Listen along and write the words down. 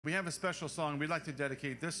We have a special song. We'd like to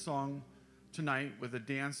dedicate this song tonight with a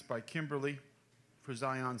dance by Kimberly for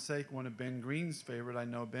Zion's sake, one of Ben Green's favorite. I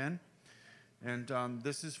know Ben. And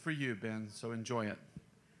this is for you, Ben, so enjoy it.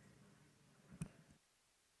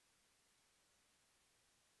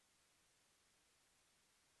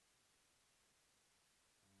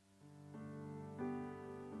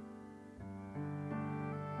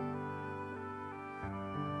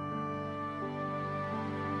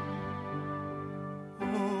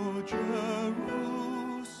 Jerusalem,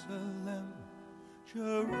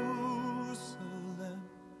 Jerusalem,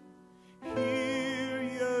 hear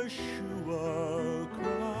Yeshua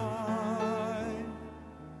cry.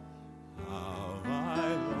 How I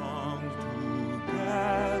long to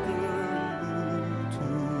gather you to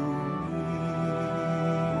me.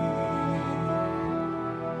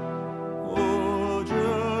 Oh,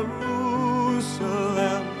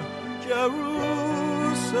 Jerusalem,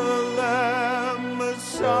 Jerusalem,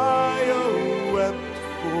 Messiah wept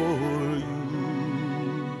for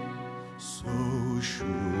you, so should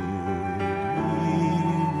we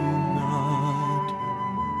not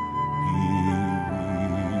be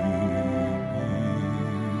weeping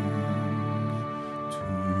too.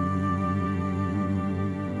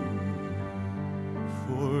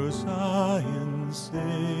 For Zion's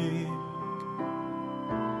sake,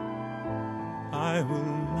 I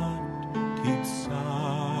will not keep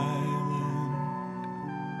silent.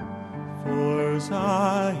 For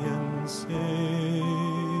Zion's sake,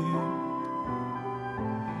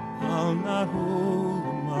 I'll not hold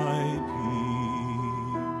my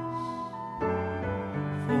peace.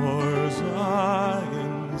 For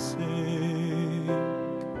Zion's sake,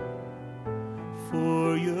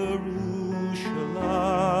 for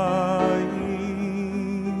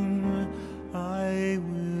Yerushalayim, I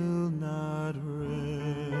will not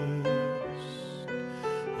rest.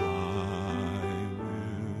 I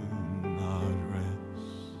will not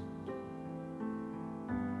rest.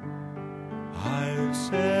 I've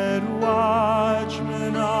set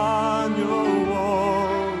watchmen on your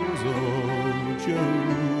walls, O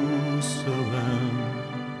Jerusalem.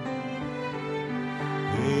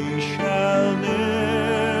 They shall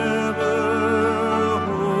never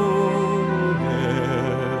hold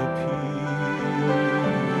their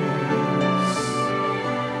peace,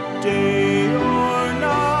 day or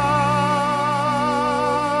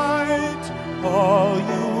night. All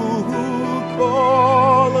you who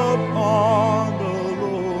call upon the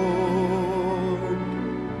Lord,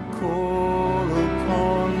 call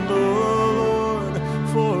upon the Lord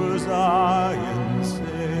for Zion's sake.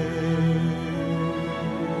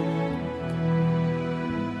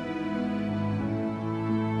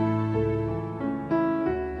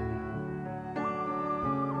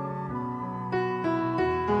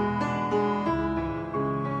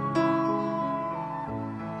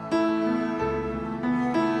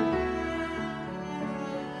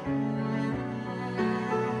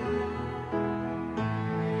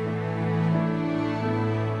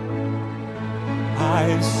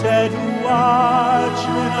 I've set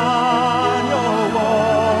watchmen on your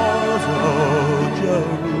walls, O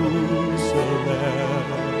Jerusalem.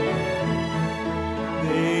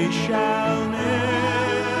 They shall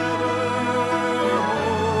never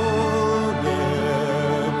hold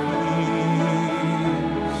their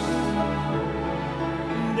peace,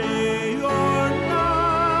 day or night.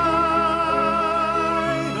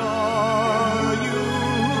 All you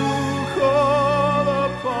who call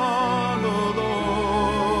upon the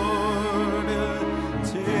Lord,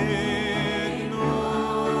 take no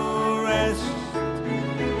rest.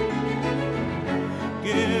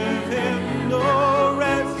 Give him no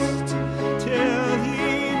rest till he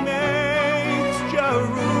makes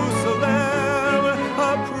Jerusalem a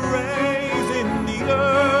praise in the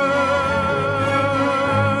earth,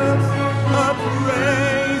 a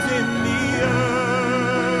praise in the earth.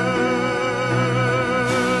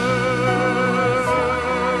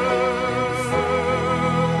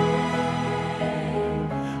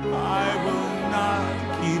 I will not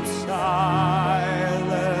keep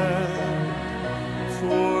silent.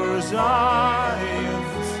 For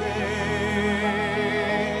Zion's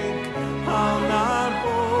sake, I'll not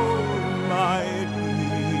hold my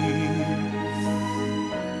peace.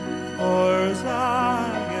 For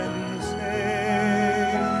Zion's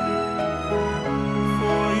sake,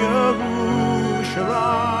 for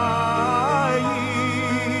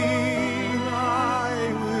Yerushalayim, I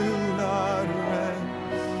will not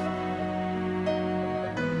rest.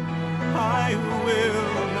 I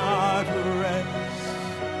will not rest.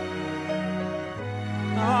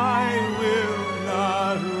 I will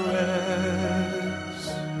not rest.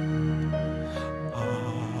 I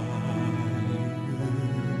will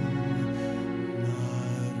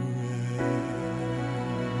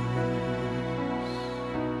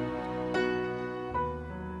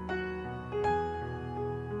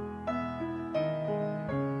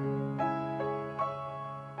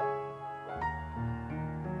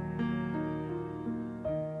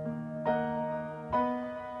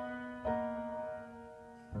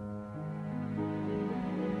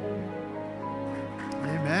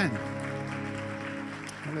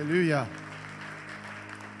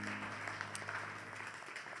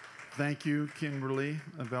Thank you, Kimberly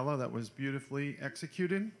Avella. That was beautifully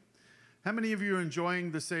executed. How many of you are enjoying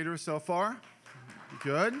the Seder so far?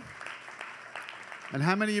 Good. And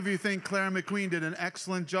how many of you think Clara McQueen did an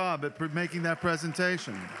excellent job at making that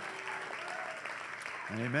presentation?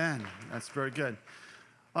 Amen. That's very good.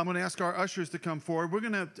 I'm going to ask our ushers to come forward. We're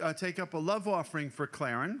going to take up a love offering for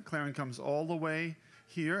Claren. Claren comes all the way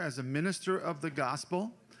here as a minister of the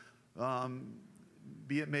gospel.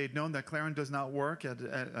 Be it made known that Claren does not work at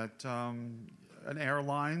an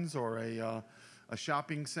airlines or a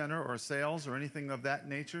shopping center or sales or anything of that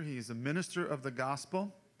nature. He's a minister of the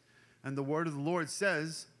gospel. And the word of the Lord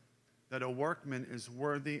says that a workman is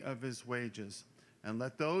worthy of his wages. And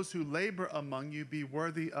let those who labor among you be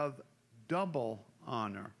worthy of double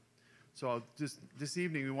honor. So this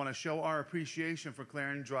evening, we want to show our appreciation for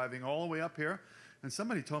Claren driving all the way up here. And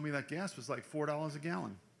somebody told me that gas was like $4 a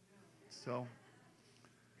gallon. So,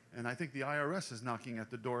 and I think the IRS is knocking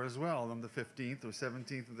at the door as well on the 15th or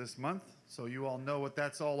 17th of this month. So you all know what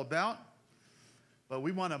that's all about. But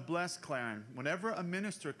we want to bless Claren. Whenever a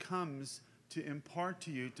minister comes to impart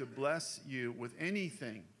to you, to bless you with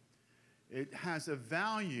anything, it has a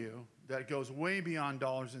value that goes way beyond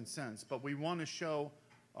dollars and cents. But we want to show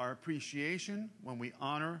our appreciation when we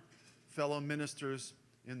honor fellow ministers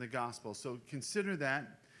in the gospel. So consider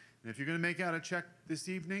that. And if you're going to make out a check this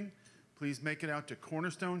evening, please make it out to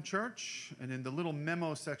Cornerstone Church. And in the little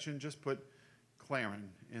memo section, just put Claren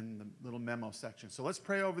in the little memo section. So let's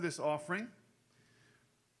pray over this offering.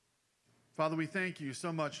 Father, we thank you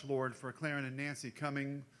so much, Lord, for Claren and Nancy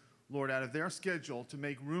coming, Lord, out of their schedule to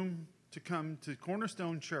make room to come to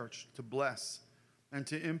Cornerstone Church to bless and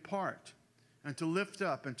to impart and to lift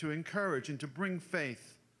up and to encourage and to bring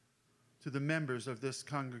faith to the members of this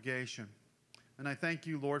congregation. And I thank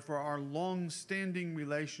you, Lord, for our long-standing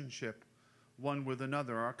relationship one with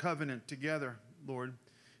another. Our covenant together, Lord,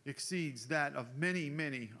 exceeds that of many,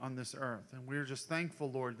 many on this earth. And we're just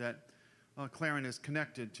thankful, Lord, that Claren is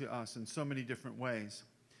connected to us in so many different ways.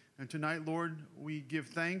 And tonight, Lord, we give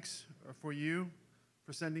thanks for you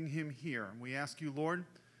for sending him here. And we ask you, Lord,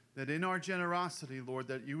 that in our generosity, Lord,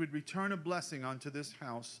 that you would return a blessing unto this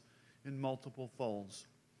house in multiple folds.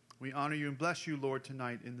 We honor you and bless you, Lord,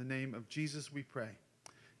 tonight. In the name of Jesus, we pray.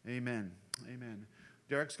 Amen. Amen.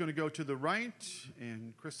 Derek's going to go to the right,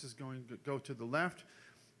 and Chris is going to go to the left.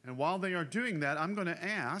 And while they are doing that, I'm going to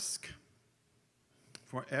ask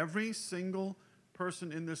for every single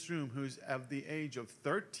person in this room who's of the age of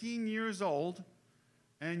 13 years old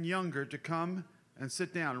and younger to come and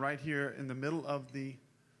sit down right here in the middle of the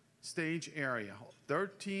stage area.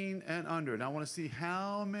 13 and under. And I want to see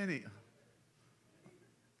how many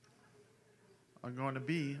are going to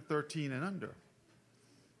be 13 and under.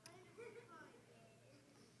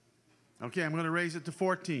 Okay, I'm going to raise it to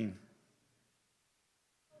 14.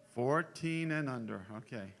 14 and under.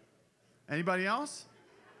 Okay. Anybody else?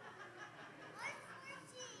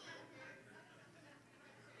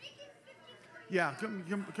 Yeah, come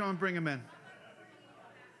and bring them in.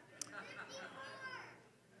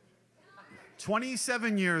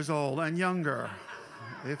 27 years old and younger.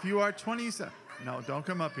 If you are 27. No, don't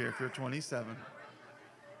come up here if you're 27.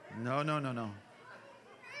 No.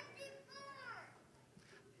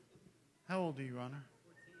 How old are you, Runner?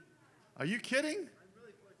 14. Are you kidding? I'm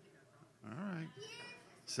really 14. All right.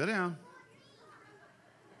 Sit down.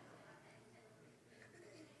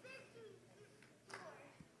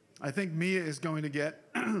 I think Mia is going to get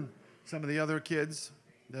some of the other kids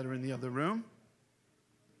that are in the other room.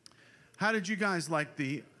 How did you guys like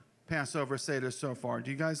the Passover Seder so far? Do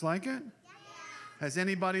you guys like it? Yeah. Has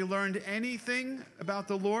anybody learned anything about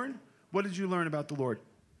the Lord? What did you learn about the Lord?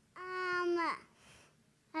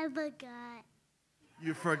 I forgot.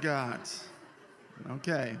 You forgot.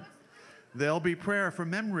 Okay. There'll be prayer for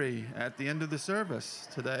memory at the end of the service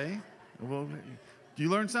today. Do you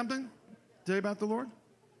learn something today about the Lord?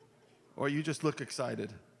 Or you just look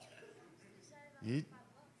excited? He's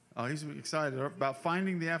excited about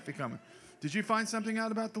finding the aftercoming. Did you find something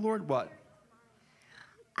out about the Lord? What?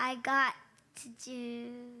 I got to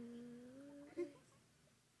do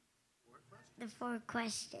the 4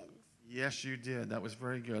 questions. Yes, you did. That was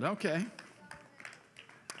very good. Okay.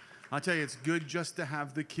 I'll tell you, it's good just to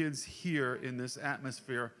have the kids here in this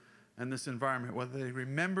atmosphere and this environment. Whether they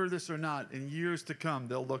remember this or not, in years to come,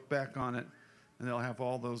 they'll look back on it and they'll have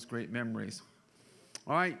all those great memories.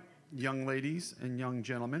 All right, young ladies and young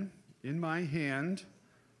gentlemen, in my hand,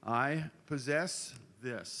 I possess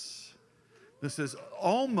this. This is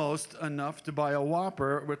almost enough to buy a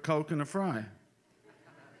Whopper with Coke and a fry.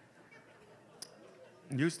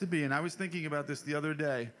 It used to be, and I was thinking about this the other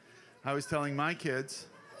day. I was telling my kids,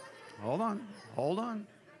 hold on.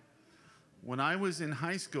 When I was in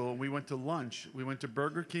high school, we went to lunch. We went to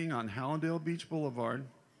Burger King on Hallandale Beach Boulevard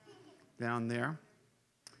down there.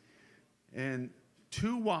 And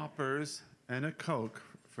 2 Whoppers and a Coke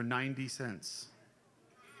for 90 cents.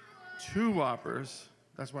 2 Whoppers.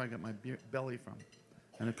 That's where I got my belly from.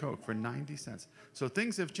 And a Coke for 90 cents. So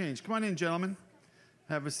things have changed. Come on in, gentlemen.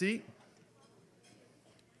 Have a seat.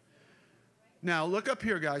 Now, look up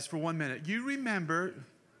here, guys, for 1 minute. You remember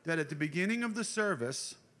that at the beginning of the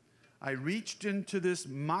service, I reached into this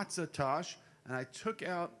matzah tash, and I took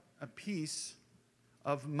out a piece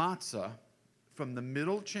of matzah from the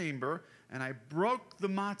middle chamber, and I broke the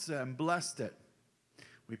matzah and blessed it.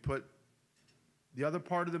 We put the other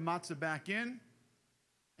part of the matzah back in,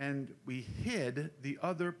 and we hid the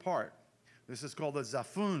other part. This is called a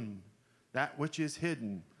zafun, that which is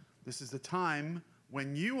hidden. This is the time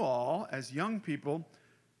when you all, as young people,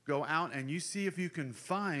 go out and you see if you can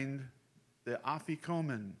find the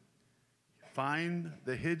afikomen, find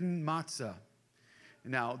the hidden matzah.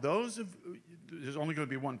 Now, there's only going to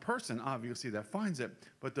be one person, obviously, that finds it.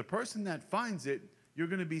 But the person that finds it, you're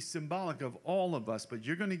going to be symbolic of all of us. But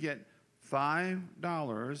you're going to get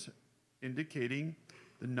 $5, indicating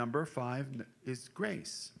the number 5 is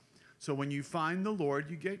grace. So when you find the Lord,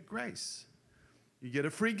 you get grace. You get a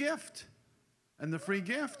free gift. And the free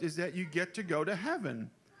gift is that you get to go to heaven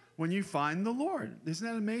when you find the Lord. Isn't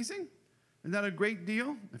that amazing? Isn't that a great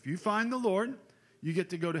deal? If you find the Lord, you get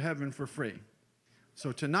to go to heaven for free.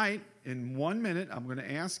 So tonight, in 1 minute, I'm going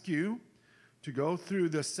to ask you to go through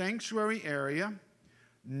the sanctuary area,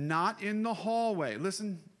 not in the hallway.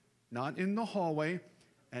 Listen, not in the hallway,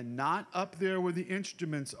 and not up there where the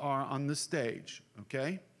instruments are on the stage,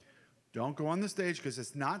 okay? Don't go on the stage because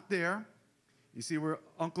it's not there. You see where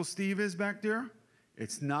Uncle Steve is back there?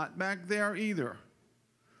 It's not back there either.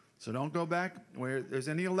 So don't go back where there's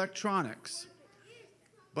any electronics.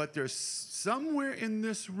 But there's somewhere in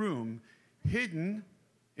this room, hidden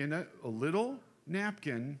in a little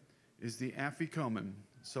napkin, is the afikomen.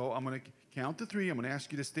 So I'm going to count to 3. I'm going to ask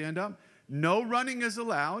you to stand up. No running is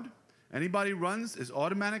allowed. Anybody runs is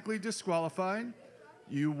automatically disqualified.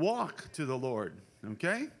 You walk to the Lord,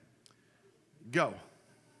 okay? Go.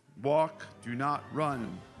 Walk, do not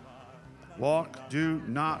run. Walk, do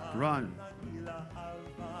not run.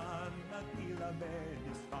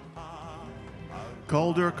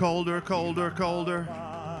 Colder, colder, colder, colder.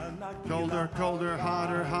 Colder, colder,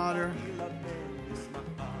 hotter, hotter.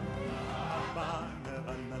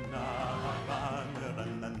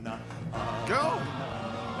 Go.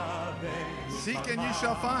 Seek and you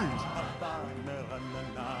shall find.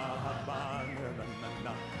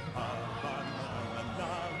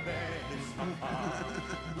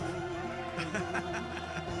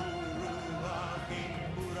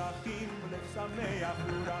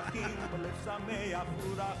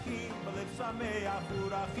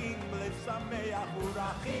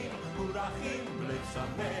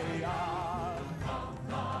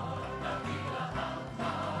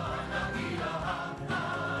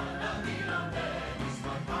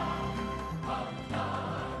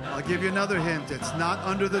 I'll give you another hint. It's not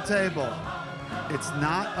under the table. It's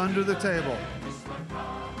not under the table.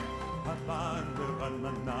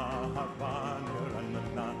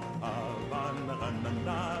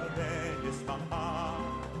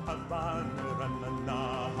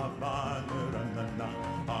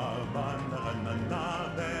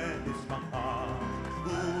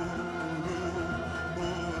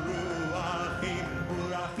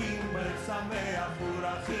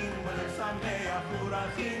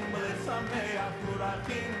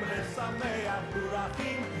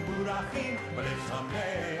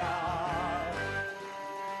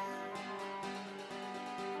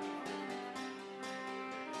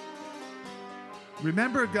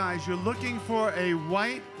 Remember, guys, you're looking for a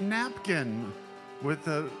white napkin with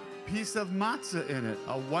a piece of matzah in it.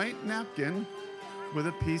 A white napkin with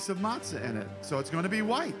a piece of matzah in it. So it's going to be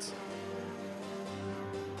white.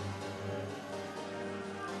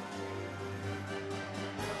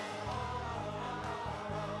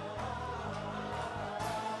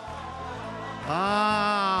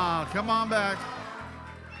 Ah, come on back.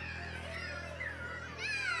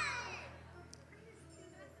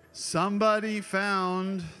 Somebody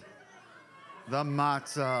found the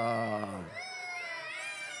matzah.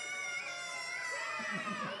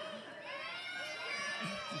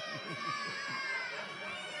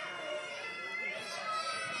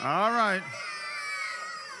 All right.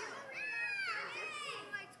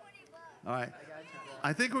 All right.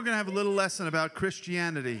 I think we're going to have a little lesson about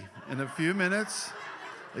Christianity in a few minutes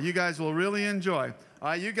that you guys will really enjoy. All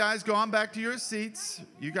right, you guys go on back to your seats.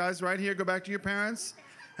 You guys right here, go back to your parents.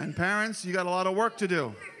 And parents, you got a lot of work to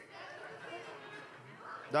do.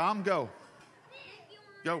 Dom, go.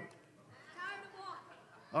 Go.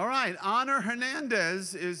 All right, Honor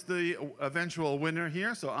Hernandez is the eventual winner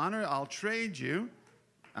here. So, Honor, I'll trade you.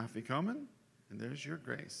 Afikomen, and there's your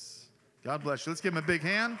grace. God bless you. Let's give him a big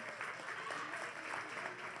hand.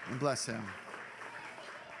 And bless him.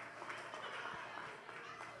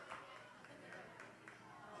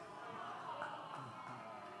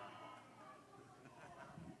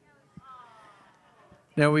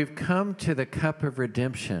 Now we've come to the cup of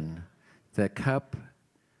redemption, the cup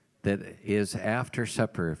that is after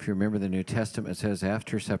supper. If you remember, the New Testament says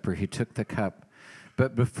after supper, he took the cup.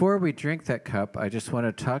 But before we drink that cup, I just want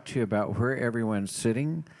to talk to you about where everyone's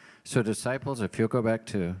sitting. So disciples, if you'll go back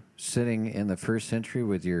to sitting in the first century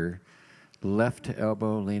with your left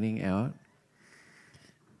elbow leaning out.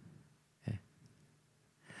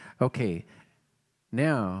 Okay,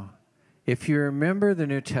 now, if you remember the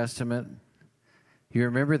New Testament, you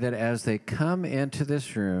remember that as they come into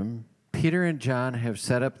this room, Peter and John have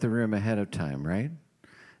set up the room ahead of time, right?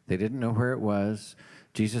 They didn't know where it was.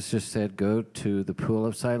 Jesus just said, go to the pool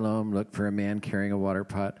of Siloam, look for a man carrying a water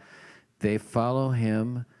pot. They follow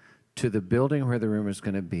him to the building where the room is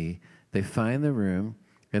going to be. They find the room,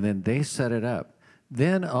 and then they set it up.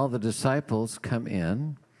 Then all the disciples come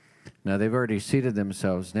in. Now, they've already seated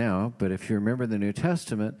themselves now, but if you remember the New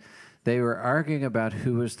Testament, they were arguing about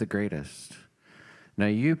who was the greatest. Now,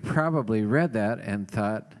 you probably read that and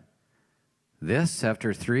thought, this,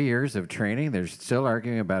 after 3 years of training, they're still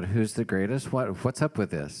arguing about who's the greatest? What's up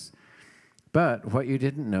with this? But what you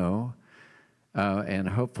didn't know, and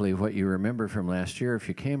hopefully what you remember from last year, if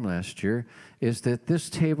you came last year, is that this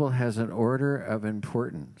table has an order of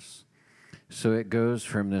importance. So it goes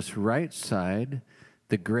from this right side,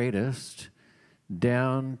 the greatest,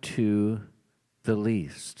 down to the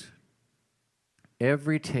least.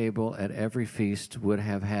 Every table at every feast would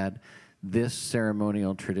have had this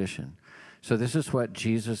ceremonial tradition. So this is what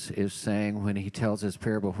Jesus is saying when he tells his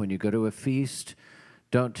parable. When you go to a feast,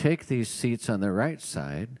 don't take these seats on the right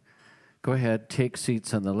side. Go ahead, take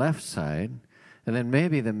seats on the left side. And then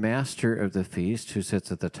maybe the master of the feast, who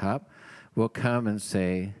sits at the top, will come and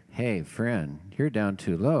say, hey, friend, you're down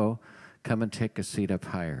too low. Come and take a seat up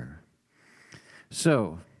higher.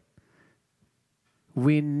 So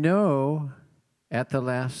we know at the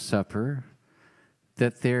Last Supper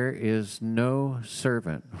that there is no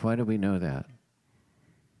servant. Why do we know that?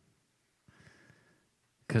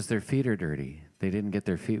 Because their feet are dirty. They didn't get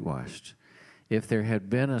their feet washed. If there had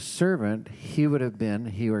been a servant, he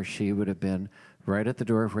or she would have been right at the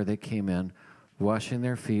door where they came in, washing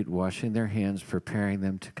their feet, washing their hands, preparing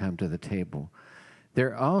them to come to the table.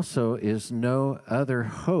 There also is no other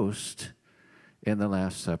host in the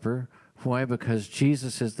Last Supper. Why? Because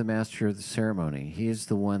Jesus is the master of the ceremony. He is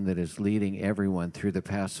the one that is leading everyone through the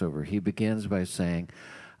Passover. He begins by saying,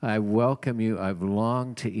 I welcome you. I've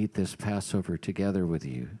longed to eat this Passover together with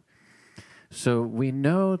you. So we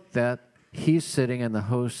know that he's sitting in the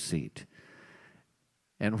host seat.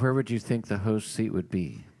 And where would you think the host seat would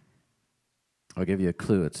be? I'll give you a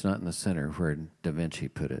clue. It's not in the center where Da Vinci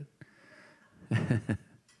put it.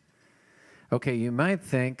 Okay, you might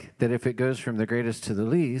think that if it goes from the greatest to the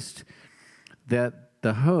least, that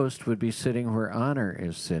the host would be sitting where honor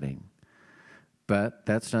is sitting. But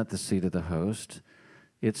that's not the seat of the host.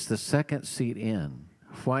 It's the second seat in.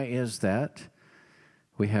 Why is that?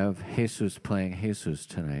 We have Jesus playing Jesus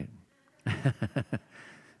tonight.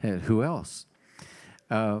 Who else?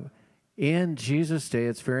 In Jesus' day,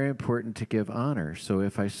 it's very important to give honor. So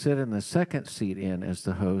if I sit in the second seat in as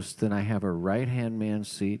the host, then I have a right-hand man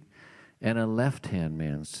seat and a left-hand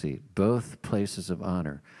man seat, both places of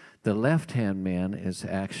honor. The left-hand man is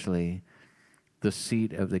actually the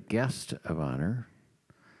seat of the guest of honor.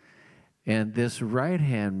 And this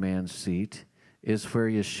right-hand man seat is where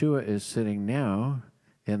Yeshua is sitting now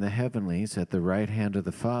in the heavenlies at the right hand of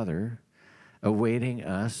the Father, awaiting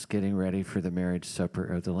us, getting ready for the marriage supper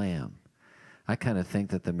of the Lamb. I kind of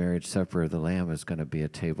think that the marriage supper of the Lamb is going to be a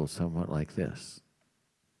table somewhat like this.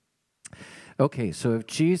 Okay, so if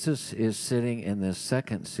Jesus is sitting in this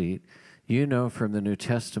second seat, you know from the New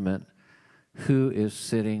Testament who is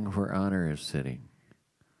sitting where honor is sitting.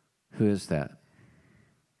 Who is that?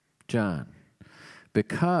 John.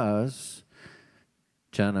 Because,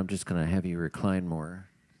 John, I'm just going to have you recline more.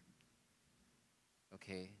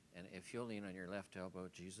 Okay, and if you'll lean on your left elbow,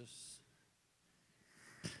 Jesus.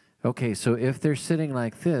 Okay, so if they're sitting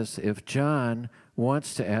like this, if John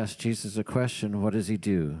wants to ask Jesus a question, what does he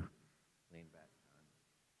do? Lean back.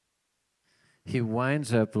 He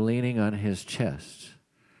winds up leaning on his chest,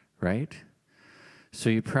 right?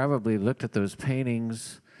 So you probably looked at those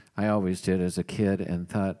paintings, I always did as a kid, and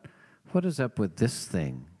thought, What is up with this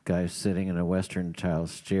thing? Guy sitting in a Western style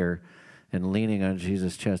chair and leaning on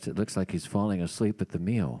Jesus' chest. It looks like he's falling asleep at the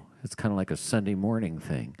meal. It's kind of like a Sunday morning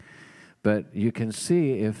thing. But you can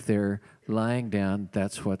see if they're lying down,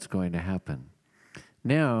 that's what's going to happen.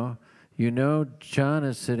 Now, you know John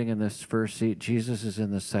is sitting in this first seat. Jesus is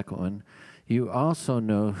in the second one. You also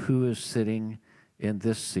know who is sitting in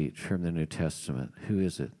this seat from the New Testament. Who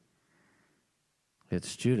is it?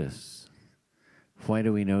 It's Judas. Why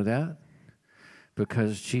do we know that?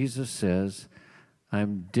 Because Jesus says,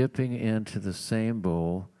 I'm dipping into the same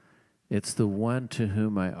bowl. It's the one to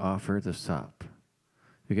whom I offer the sop.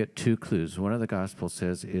 We get two clues. One of the Gospels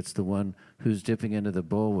says, it's the one who's dipping into the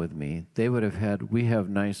bowl with me. They would have had, we have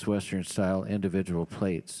nice Western-style individual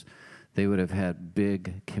plates. They would have had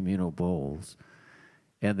big communal bowls.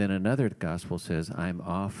 And then another Gospel says, I'm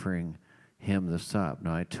offering him the sop.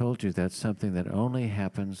 Now, I told you that's something that only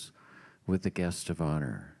happens with the guest of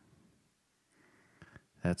honor.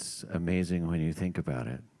 That's amazing when you think about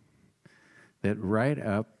it. That right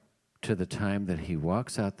up to the time that he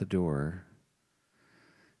walks out the door,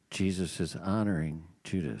 Jesus is honoring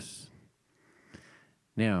Judas.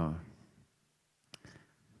 Now,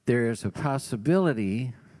 there is a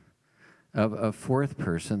possibility of a fourth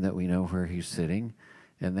person that we know where he's sitting,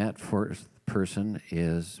 and that fourth person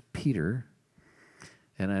is Peter.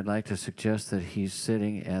 And I'd like to suggest that he's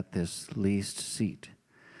sitting at this least seat.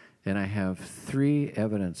 And I have three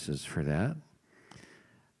evidences for that.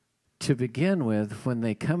 To begin with, when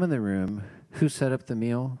they come in the room, who set up the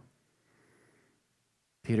meal?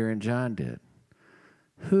 Peter and John did.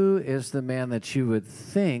 Who is the man that you would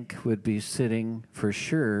think would be sitting for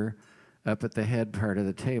sure up at the head part of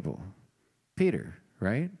the table? Peter,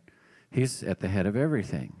 right? He's at the head of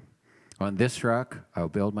everything. On this rock, I'll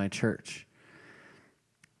build my church.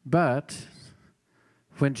 But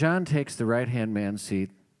when John takes the right-hand man's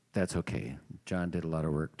seat, that's okay. John did a lot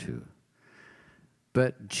of work too.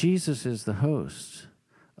 But Jesus is the host.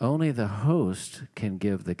 Only the host can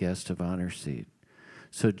give the guest of honor seat.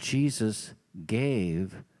 So Jesus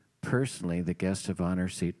gave personally the guest of honor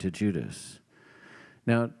seat to Judas.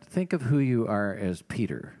 Now, think of who you are as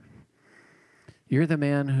Peter. You're the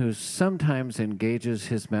man who sometimes engages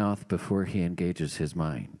his mouth before he engages his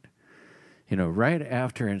mind. You know, right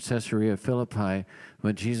after in Caesarea Philippi,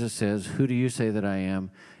 when Jesus says, who do you say that I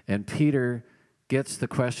am? And Peter gets the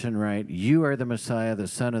question right, you are the Messiah, the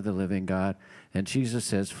Son of the living God. And Jesus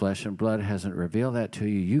says, flesh and blood hasn't revealed that to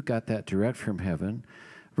you. You got that direct from heaven.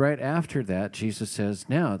 Right after that, Jesus says,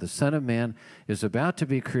 now the Son of Man is about to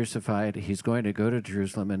be crucified. He's going to go to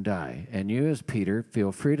Jerusalem and die. And you as Peter,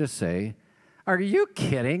 feel free to say, are you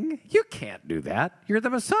kidding? You can't do that. You're the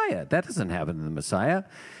Messiah. That doesn't happen in the Messiah.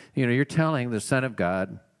 You know, you're telling the Son of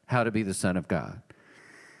God how to be the Son of God.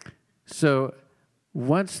 So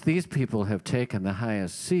once these people have taken the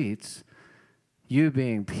highest seats, you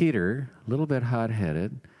being Peter, a little bit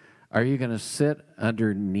hot-headed, are you going to sit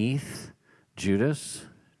underneath Judas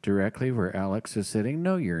directly where Alex is sitting?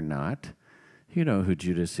 No, you're not. You know who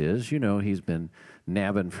Judas is. You know he's been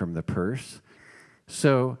nabbing from the purse.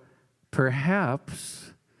 So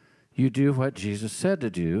perhaps you do what Jesus said to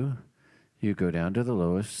do. You go down to the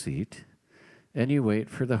lowest seat, and you wait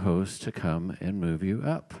for the host to come and move you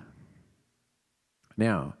up.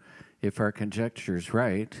 Now, if our conjecture is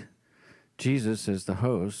right, Jesus, as the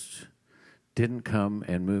host, didn't come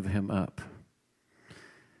and move him up.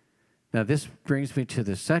 Now, this brings me to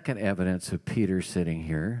the second evidence of Peter sitting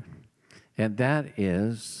here, and that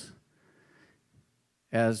is,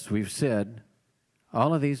 as we've said,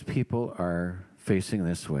 all of these people are facing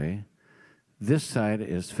this way. This side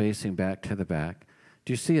is facing back to the back.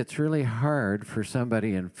 Do you see it's really hard for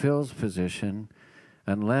somebody in Phil's position,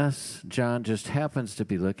 unless John just happens to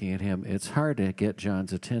be looking at him, it's hard to get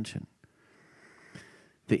John's attention.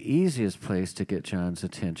 The easiest place to get John's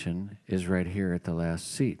attention is right here at the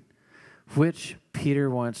last seat, which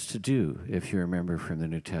Peter wants to do, if you remember from the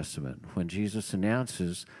New Testament. When Jesus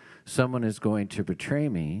announces, someone is going to betray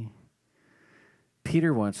me,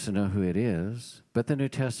 Peter wants to know who it is, but the New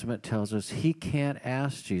Testament tells us he can't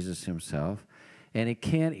ask Jesus himself, and he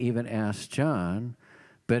can't even ask John,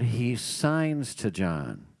 but he signs to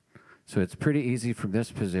John. So it's pretty easy from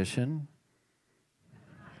this position.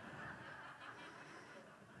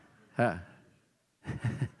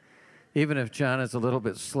 Even if John is a little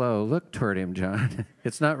bit slow, look toward him, John.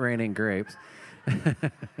 It's not raining grapes.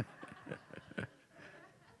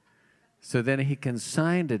 So then he can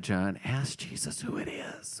sign to John, ask Jesus who it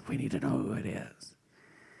is. We need to know who it is.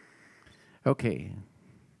 Okay.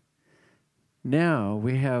 Now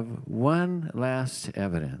we have one last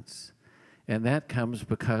evidence, and that comes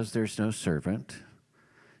because there's no servant.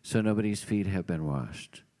 so nobody's feet have been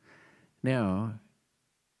washed. Now,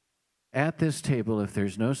 at this table, if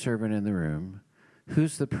there's no servant in the room,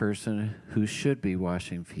 who's the person who should be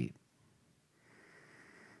washing feet?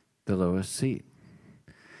 The lowest seat.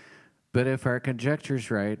 But if our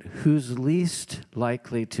conjecture's right, who's least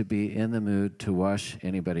likely to be in the mood to wash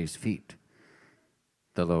anybody's feet?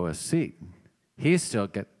 The lowest seat. He's still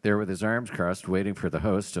there with his arms crossed, waiting for the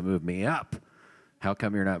host to move me up. How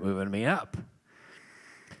come you're not moving me up?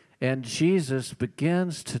 And Jesus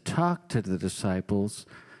begins to talk to the disciples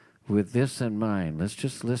with this in mind. Let's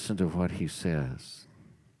just listen to what he says.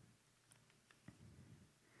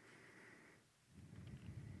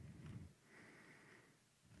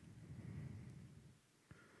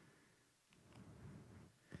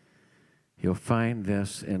 You'll find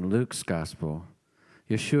this in Luke's gospel.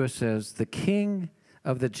 Yeshua says, the king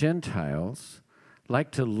of the Gentiles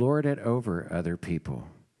like to lord it over other people.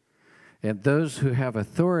 And those who have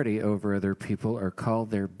authority over other people are called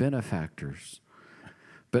their benefactors.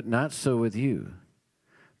 But not so with you.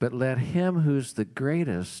 But let him who's the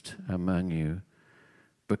greatest among you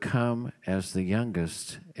become as the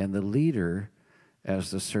youngest, and the leader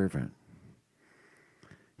as the servant.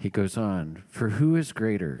 He goes on, for who is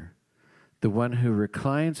greater, the one who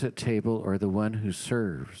reclines at table or the one who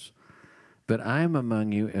serves? But I am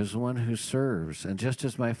among you as one who serves, and just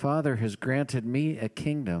as my Father has granted me a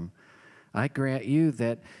kingdom, I grant you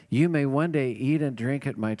that you may one day eat and drink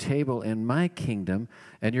at my table in my kingdom,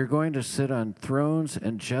 and you're going to sit on thrones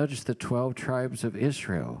and judge the 12 tribes of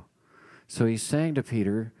Israel. So he's saying to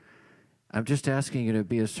Peter, I'm just asking you to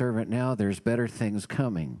be a servant now. There's better things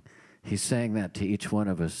coming. He's saying that to each one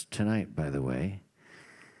of us tonight, by the way.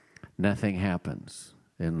 Nothing happens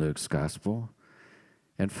in Luke's gospel.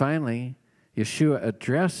 And finally, Yeshua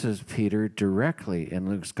addresses Peter directly in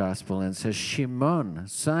Luke's gospel and says, Shimon,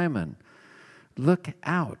 Simon, look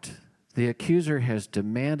out. The accuser has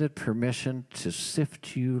demanded permission to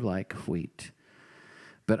sift you like wheat.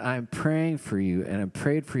 But I'm praying for you, and I've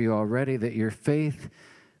prayed for you already, that your faith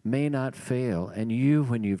may not fail, and you,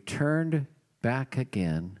 when you've turned back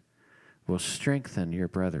again, will strengthen your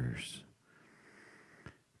brothers.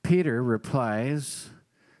 Peter replies,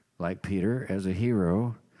 like Peter, as a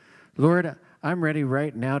hero, Lord, I'm ready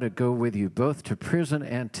right now to go with you both to prison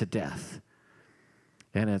and to death.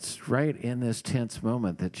 And it's right in this tense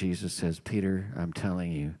moment that Jesus says, Peter, I'm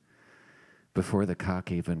telling you, before the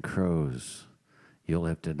cock even crows, you'll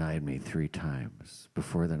have denied me 3 times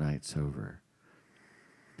before the night's over.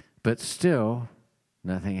 But still,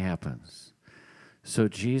 nothing happens. So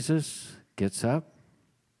Jesus gets up,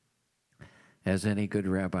 as any good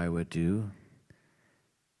rabbi would do.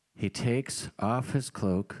 He takes off his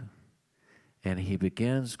cloak, and he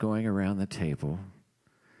begins going around the table,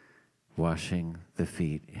 washing the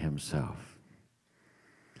feet himself.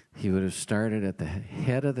 He would have started at the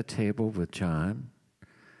head of the table with John,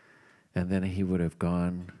 and then he would have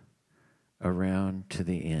gone around to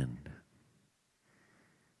the end.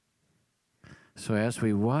 So as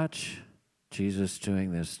we watch Jesus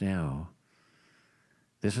doing this now,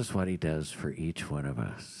 this is what he does for each one of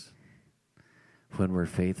us. When we're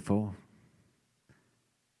faithful,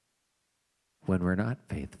 when we're not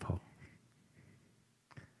faithful,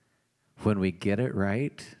 when we get it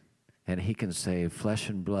right, and he can say, flesh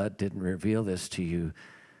and blood didn't reveal this to you,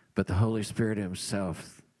 but the Holy Spirit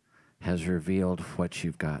himself has revealed what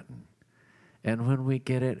you've gotten. And when we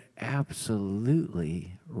get it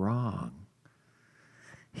absolutely wrong,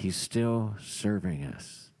 he's still serving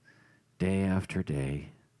us day after day,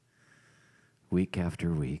 week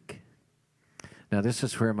after week. Now, this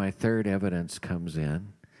is where my third evidence comes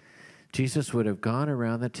in. Jesus would have gone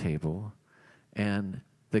around the table, and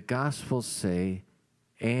the Gospels say,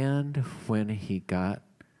 and when he got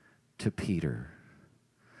to Peter,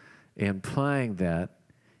 implying that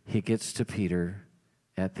he gets to Peter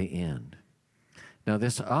at the end. Now,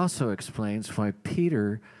 this also explains why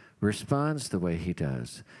Peter responds the way he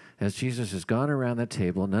does. As Jesus has gone around the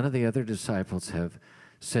table, none of the other disciples have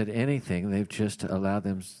said anything. They've just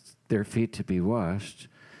allowed their feet to be washed.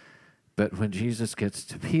 But when Jesus gets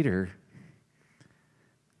to Peter,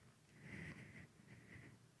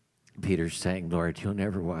 Peter's saying, Lord, you'll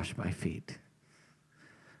never wash my feet.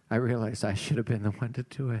 I realize I should have been the one to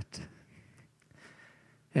do it.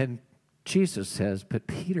 And Jesus says, but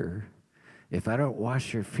Peter, if I don't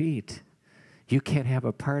wash your feet, you can't have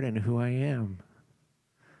a part in who I am.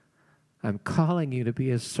 I'm calling you to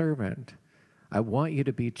be a servant. I want you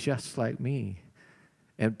to be just like me.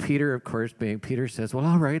 And Peter, of course, being Peter, says, well,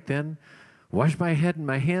 all right then, wash my head and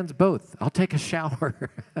my hands both. I'll take a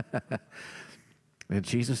shower. And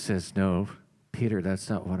Jesus says, no, Peter, that's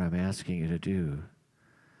not what I'm asking you to do.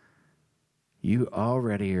 You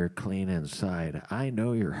already are clean inside. I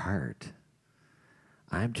know your heart.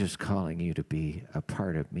 I'm just calling you to be a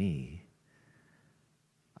part of me.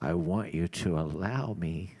 I want you to allow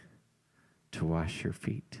me to wash your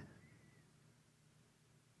feet.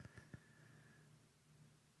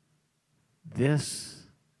 This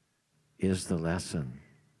is the lesson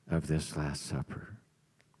of this Last Supper.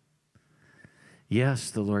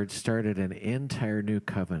 Yes, the Lord started an entire new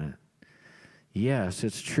covenant. Yes,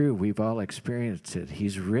 it's true. We've all experienced it.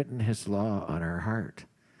 He's written his law on our heart.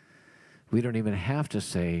 We don't even have to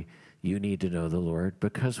say, you need to know the Lord,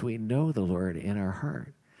 because we know the Lord in our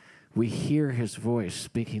heart. We hear his voice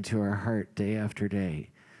speaking to our heart day after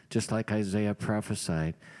day, just like Isaiah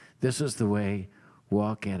prophesied. This is the way,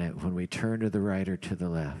 walk in it when we turn to the right or to the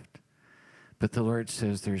left. But the Lord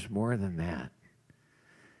says there's more than that.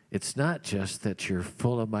 It's not just that you're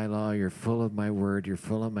full of my law, you're full of my word, you're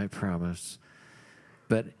full of my promise,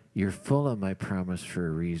 but you're full of my promise for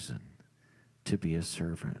a reason, to be a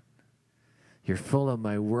servant. You're full of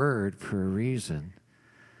my word for a reason,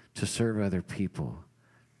 to serve other people.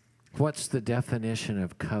 What's the definition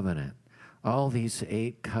of covenant? All these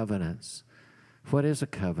 8 covenants. What is a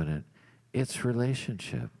covenant? It's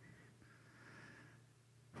relationship.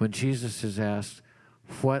 When Jesus is asked,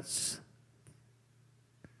 what's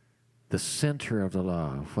the center of the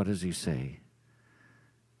law, what does he say?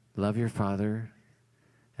 Love your father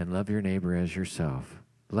and love your neighbor as yourself.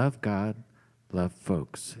 Love God, love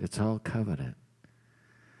folks. It's all covenant.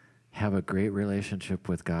 Have a great relationship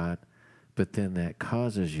with God, but then that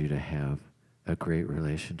causes you to have a great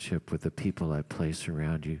relationship with the people I place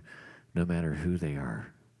around you, no matter who they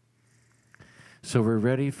are. So we're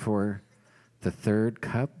ready for the third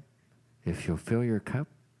cup. If you'll fill your cup.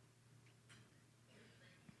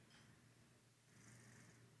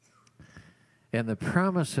 And the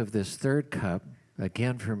promise of this third cup,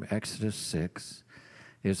 again from Exodus 6,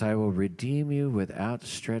 is I will redeem you with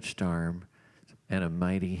outstretched arm and a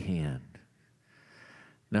mighty hand.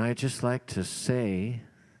 Now, I'd just like to say,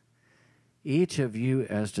 each of you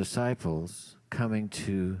as disciples coming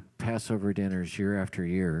to Passover dinners year after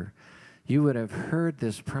year, you would have heard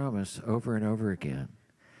this promise over and over again.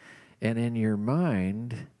 And in your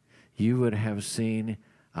mind, you would have seen,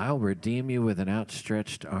 I'll redeem you with an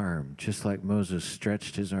outstretched arm, just like Moses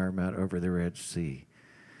stretched his arm out over the Red Sea.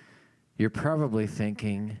 You're probably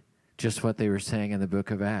thinking just what they were saying in the book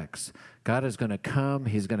of Acts. God is going to come.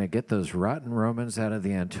 He's going to get those rotten Romans out of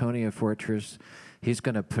the Antonia fortress. He's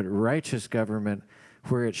going to put righteous government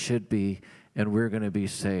where it should be, and we're going to be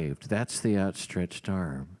saved. That's the outstretched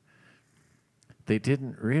arm. They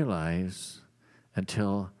didn't realize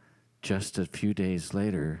until just a few days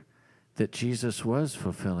later that Jesus was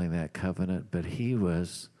fulfilling that covenant, but he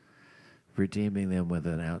was redeeming them with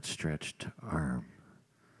an outstretched arm.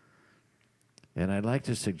 And I'd like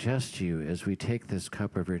to suggest to you, as we take this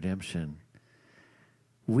cup of redemption,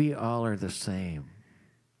 we all are the same.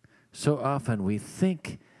 So often we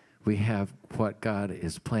think we have what God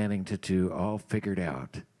is planning to do all figured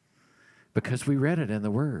out because we read it in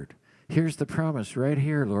the Word. Here's the promise right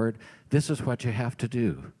here, Lord. This is what you have to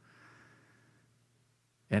do.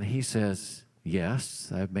 And he says, yes,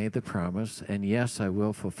 I've made the promise, and yes, I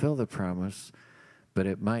will fulfill the promise, but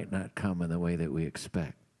it might not come in the way that we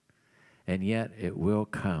expect. And yet it will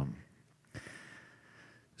come.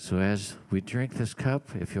 So as we drink this cup,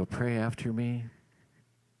 if you'll pray after me,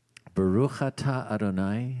 Baruch atah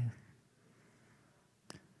Adonai,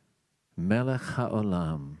 Melech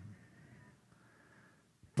haolam,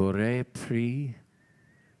 Borei pri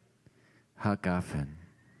hagafen.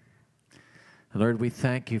 Lord, we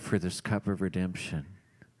thank you for this cup of redemption.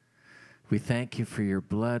 We thank you for your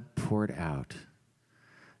blood poured out.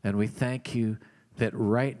 And we thank you that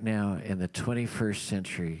right now in the 21st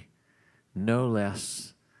century, no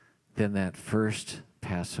less than that first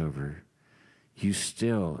Passover, you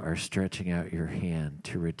still are stretching out your hand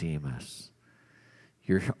to redeem us.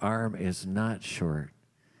 Your arm is not short.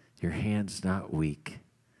 Your hand's not weak.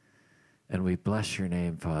 And we bless your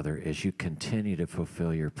name, Father, as you continue to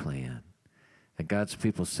fulfill your plan. And God's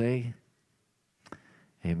people say,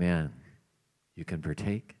 amen. You can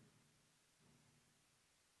partake.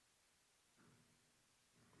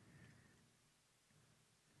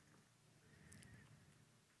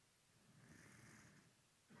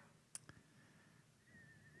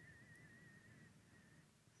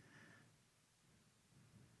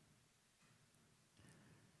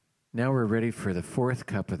 Now we're ready for the fourth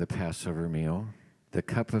cup of the Passover meal, the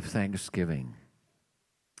cup of thanksgiving.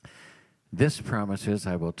 This promise is,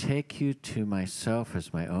 I will take you to myself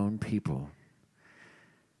as my own people.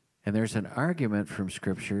 And there's an argument from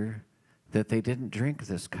Scripture that they didn't drink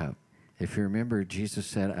this cup If you remember, Jesus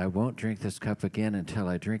said, I won't drink this cup again until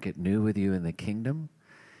I drink it new with you in the kingdom.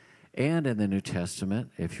 And in the New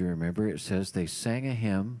Testament, if you remember, it says they sang a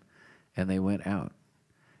hymn and they went out.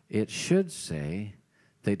 It should say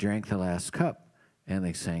they drank the last cup and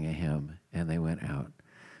they sang a hymn and they went out.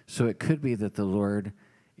 So it could be that the Lord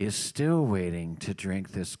is still waiting to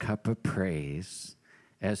drink this cup of praise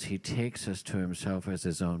as he takes us to himself as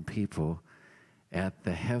his own people at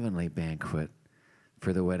the heavenly banquet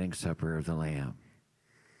for the wedding supper of the Lamb.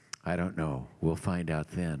 I don't know. We'll find out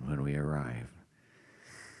then when we arrive.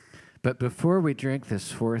 But before we drink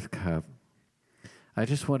this fourth cup, I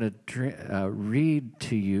just want to read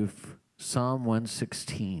to you Psalm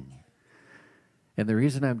 116. And the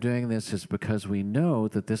reason I'm doing this is because we know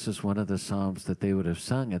that this is one of the psalms that they would have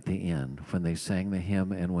sung at the end when they sang the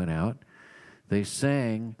hymn and went out. They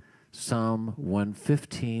sang Psalm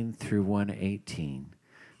 115 through 118.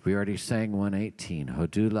 We already sang 118.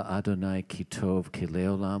 Hodula Adonai ki tov ki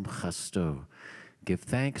leolam chasto. Give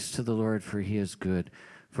thanks to the Lord, for he is good,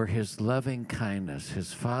 for his loving kindness,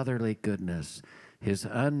 his fatherly goodness, his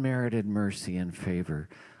unmerited mercy and favor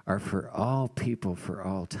are for all people for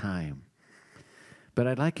all time. But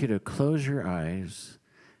I'd like you to close your eyes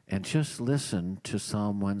and just listen to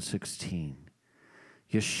Psalm 116.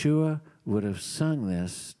 Yeshua would have sung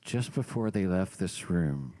this just before they left this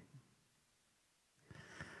room.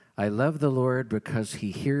 I love the Lord because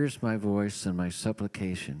he hears my voice and my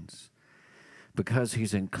supplications, because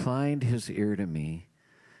he's inclined his ear to me.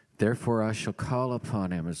 Therefore I shall call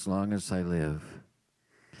upon him as long as I live.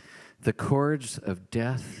 The cords of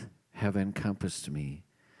death have encompassed me,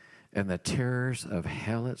 and the terrors of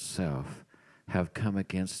hell itself have come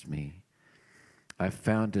against me. I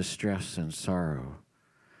found distress and sorrow.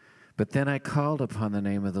 But then I called upon the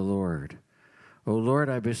name of the Lord. O Lord,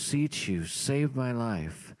 I beseech you, save my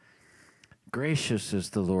life. Gracious is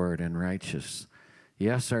the Lord and righteous.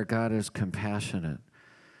 Yes, our God is compassionate.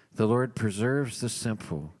 The Lord preserves the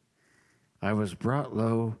simple. I was brought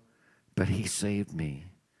low, but he saved me.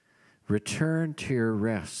 Return to your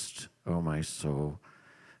rest, O my soul,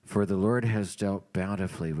 for the Lord has dealt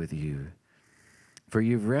bountifully with you. For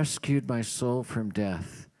you've rescued my soul from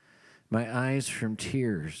death, my eyes from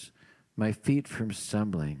tears, my feet from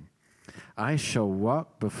stumbling. I shall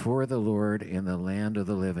walk before the Lord in the land of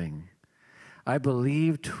the living. I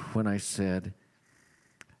believed when I said,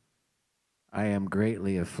 I am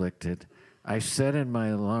greatly afflicted. I said in my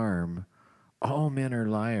alarm, all men are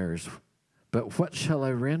liars. But what shall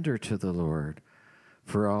I render to the Lord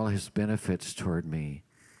for all his benefits toward me?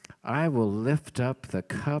 I will lift up the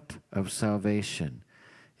cup of salvation.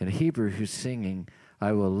 In Hebrew, who's singing,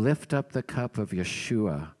 I will lift up the cup of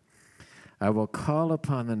Yeshua. I will call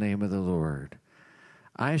upon the name of the Lord.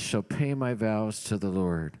 I shall pay my vows to the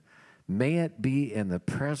Lord. May it be in the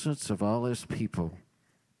presence of all his people.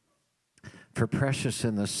 For precious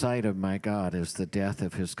in the sight of my God is the death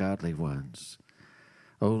of his godly ones.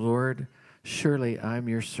 O Lord, surely I'm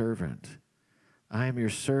your servant. I am your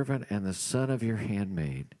servant and the son of your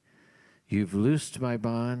handmaid. You've loosed my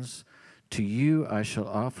bonds. To you I shall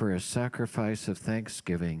offer a sacrifice of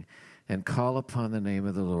thanksgiving and call upon the name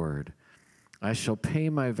of the Lord. I shall pay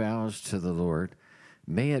my vows to the Lord.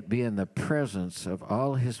 May it be in the presence of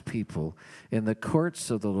all his people, in the courts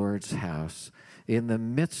of the Lord's house, in the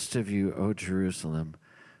midst of you, O Jerusalem.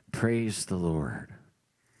 Praise the Lord.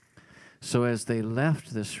 So as they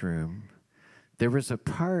left this room, there was a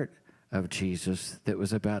part of Jesus that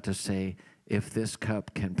was about to say, if this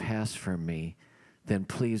cup can pass from me, then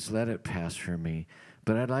please let it pass from me.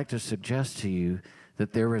 But I'd like to suggest to you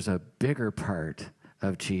that there was a bigger part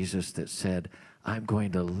of Jesus that said, I'm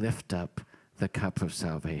going to lift up the cup of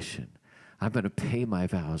salvation. I'm going to pay my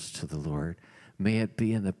vows to the Lord. May it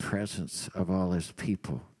be in the presence of all his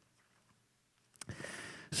people.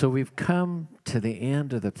 So we've come to the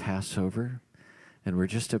end of the Passover, and we're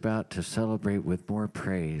just about to celebrate with more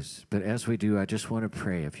praise. But as we do, I just want to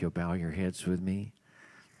pray, if you'll bow your heads with me.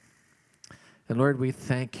 And Lord, we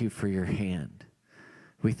thank you for your hand.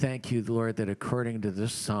 We thank you, Lord, that according to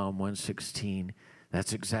this Psalm 116,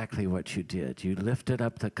 that's exactly what you did. You lifted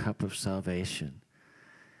up the cup of salvation.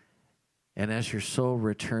 And as your soul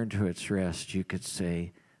returned to its rest, you could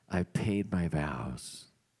say, I paid my vows.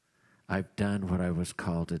 I've done what I was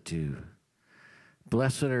called to do.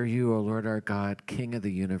 Blessed are you, O Lord our God, King of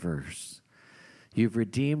the universe. You've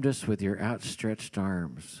redeemed us with your outstretched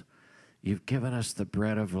arms. You've given us the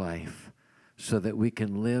bread of life so that we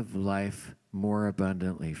can live life more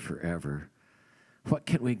abundantly forever. What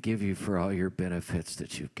can we give you for all your benefits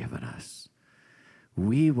that you've given us?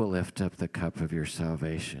 We will lift up the cup of your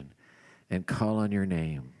salvation and call on your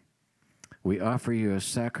name. We offer you a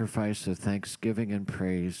sacrifice of thanksgiving and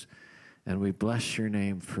praise, and we bless your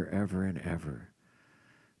name forever and ever.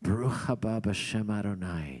 Baruch haba b'shem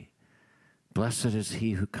Adonai. Blessed is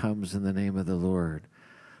he who comes in the name of the Lord.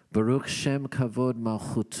 Baruch Shem Kavod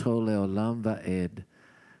Malchuto Leolam Va'ed.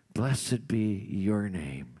 Blessed be your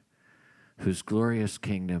name, whose glorious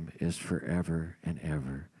kingdom is forever and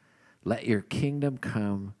ever. Let your kingdom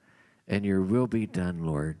come and your will be done,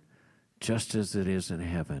 Lord, just as it is in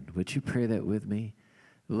heaven. Would you pray that with me?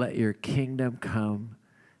 Let your kingdom come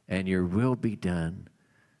and your will be done,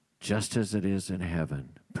 just as it is in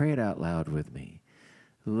heaven. Pray it out loud with me.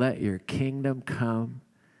 Let your kingdom come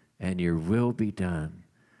and your will be done,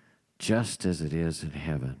 just as it is in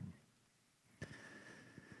heaven.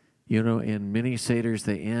 You know, in many Seders,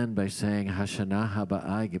 they end by saying, Hashanah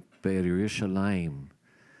Haba'ah B'Yerushalayim.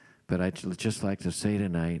 But I'd just like to say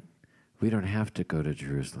tonight, we don't have to go to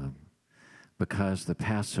Jerusalem because the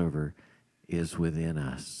Passover is within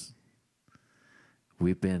us.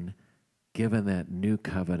 We've been given that new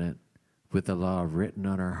covenant with the law written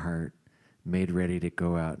on our heart, made ready to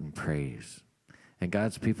go out and praise. And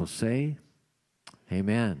God's people say,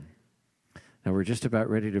 amen. Now we're just about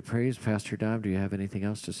ready to praise. Pastor Dom, do you have anything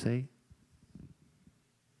else to say?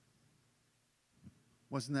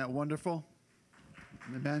 Wasn't that wonderful?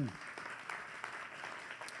 Amen.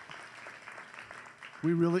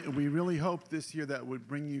 We really hope this year that would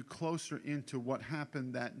bring you closer into what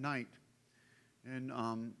happened that night.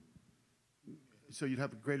 And so you'd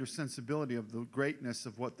have a greater sensibility of the greatness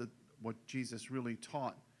of what Jesus really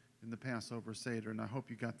taught in the Passover Seder. And I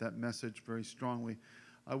hope you got that message very strongly.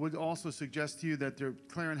 I would also suggest to you that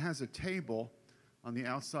Clarence has a table on the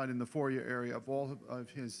outside in the foyer area of all of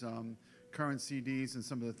his current CDs and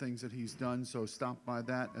some of the things that he's done. So stop by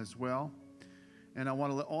that as well. And I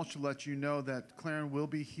want to also let you know that Clarence will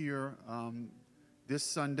be here this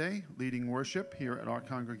Sunday leading worship here at our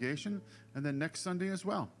congregation, and then next Sunday as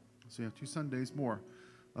well. So you have 2 Sundays more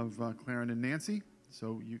of Clarence and Nancy,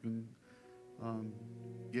 so you can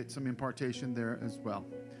get some impartation there as well.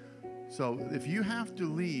 So if you have to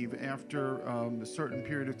leave after a certain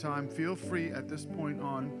period of time, feel free at this point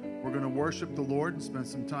on. We're going to worship the Lord and spend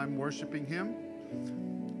some time worshiping Him.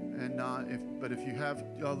 And if you have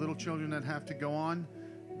little children that have to go on,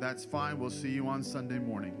 that's fine. We'll see you on Sunday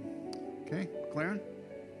morning. Okay, Clarence?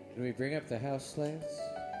 Can we bring up the house slaves?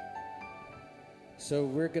 So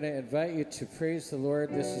we're going to invite you to praise the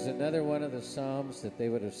Lord. This is another one of the psalms that they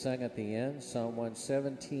would have sung at the end, Psalm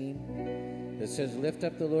 117. It says, lift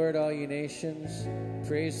up the Lord, all you nations.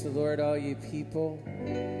 Praise the Lord, all you people.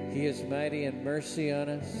 He is mighty in mercy on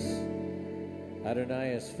us. Adonai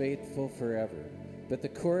is faithful forever. But the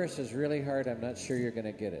chorus is really hard. I'm not sure you're going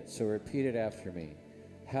to get it. So repeat it after me.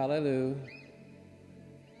 Hallelujah.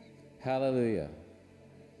 Hallelujah.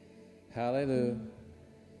 Hallelujah.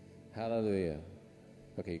 Hallelujah.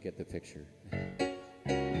 Okay, you get the picture.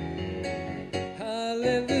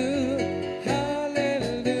 Hallelujah.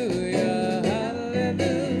 Hallelujah.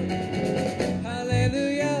 Hallelujah.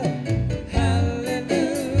 Hallelujah.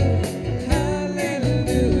 Hallelujah.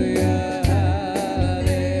 Hallelujah.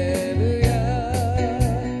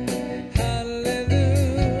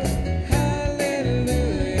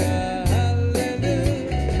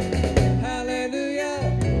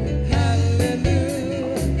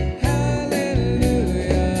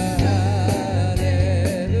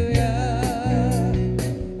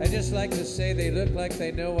 They look like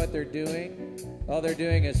they know what they're doing. All they're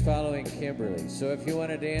doing is following Kimberly. So if you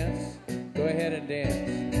want to dance, go ahead and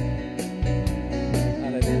dance.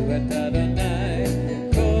 Hallelujah,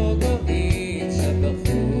 Adonai, kol go'im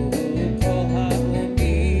shabachu, kol ha'omim,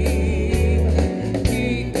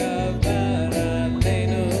 ki gavara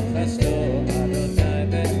aleinu chasto, Adonai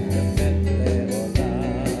ben le'olam.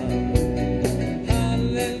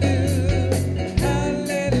 Hallelujah,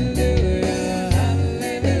 hallelujah.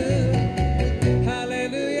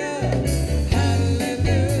 Hallelujah.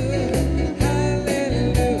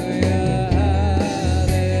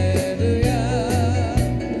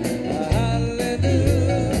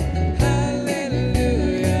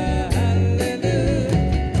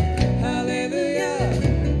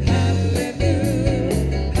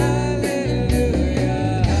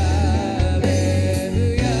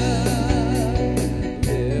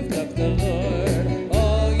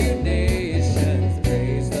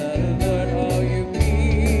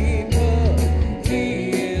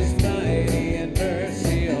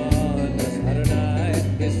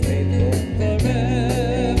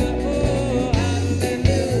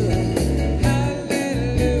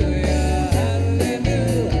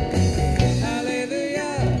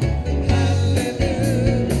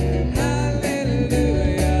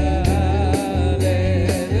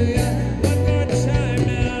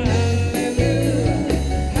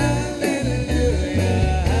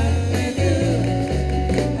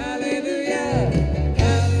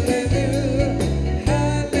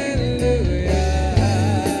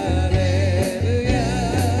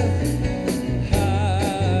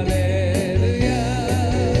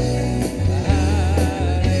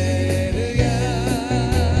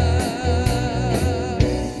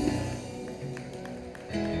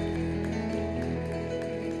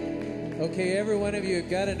 Okay, every one of you have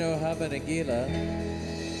got to know Haba Nagila.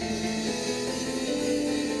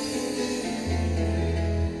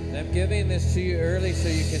 And I'm giving this to you early so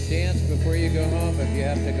you can dance before you go home if you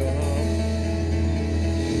have to go home.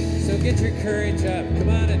 So get your courage up. Come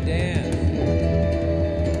on and dance.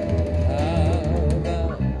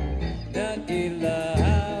 Haba Nagila,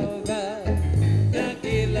 Haba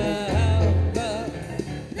Nagila, Haba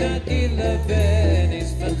Nagila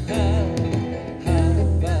Venice Macha.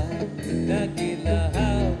 Nagila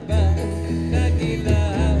haba, Nagila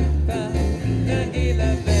haba, Nagila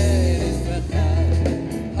veris mata.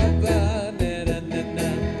 Haba nera nena,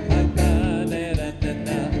 haba nera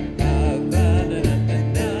nena, haba nera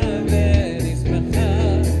nena veris mata.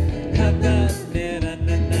 Haba nera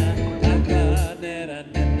nena, haba nera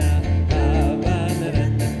nena, haba nera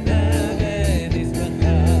nena veris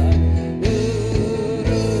mata.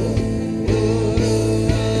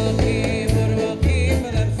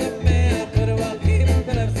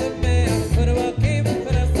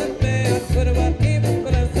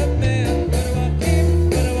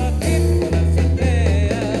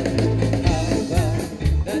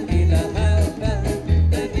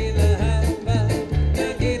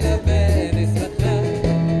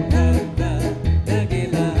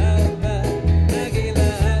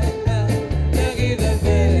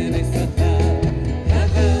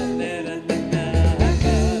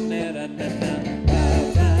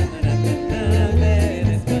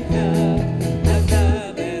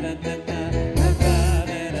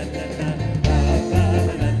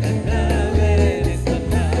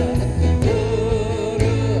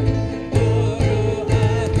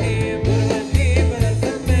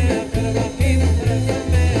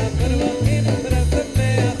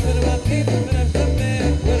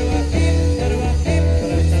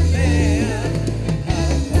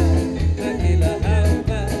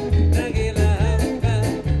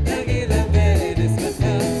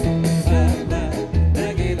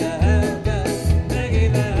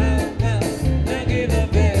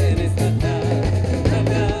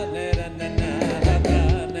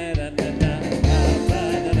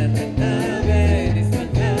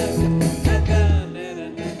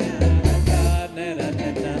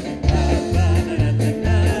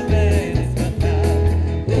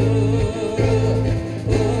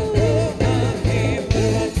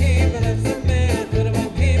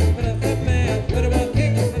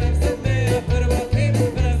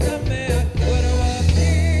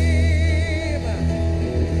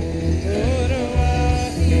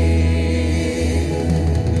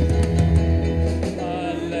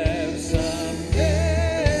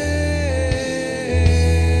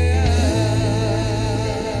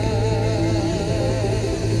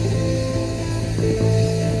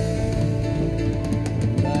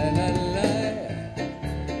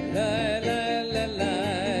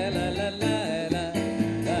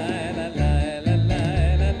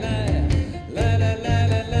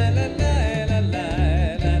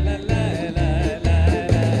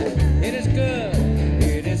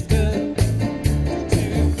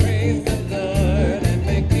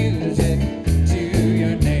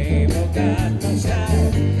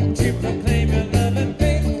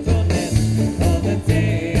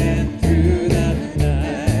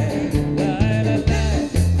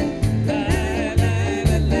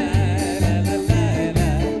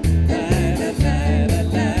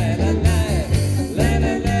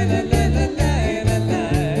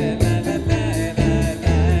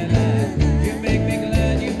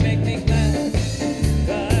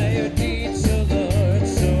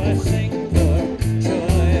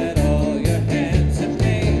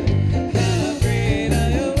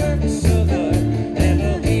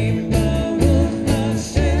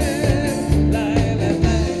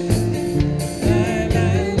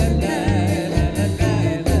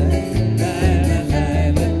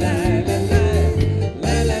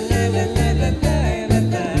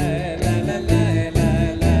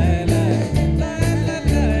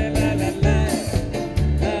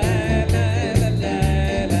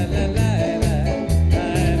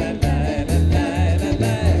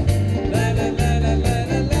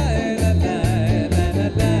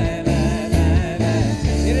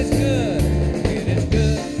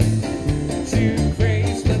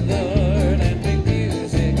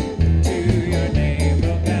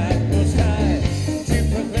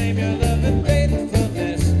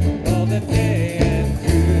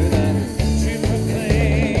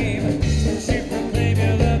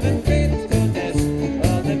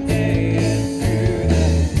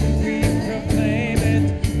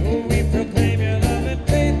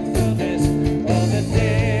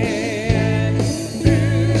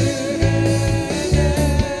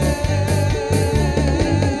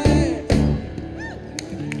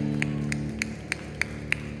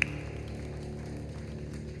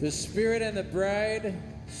 The Spirit and the bride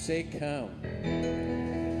say, come.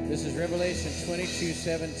 This is Revelation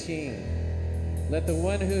 22:17. Let the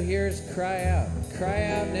one who hears cry out. Cry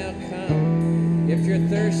out now, come. If you're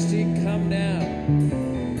thirsty, come now.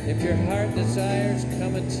 If your heart desires,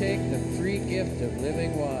 come and take the free gift of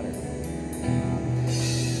living water.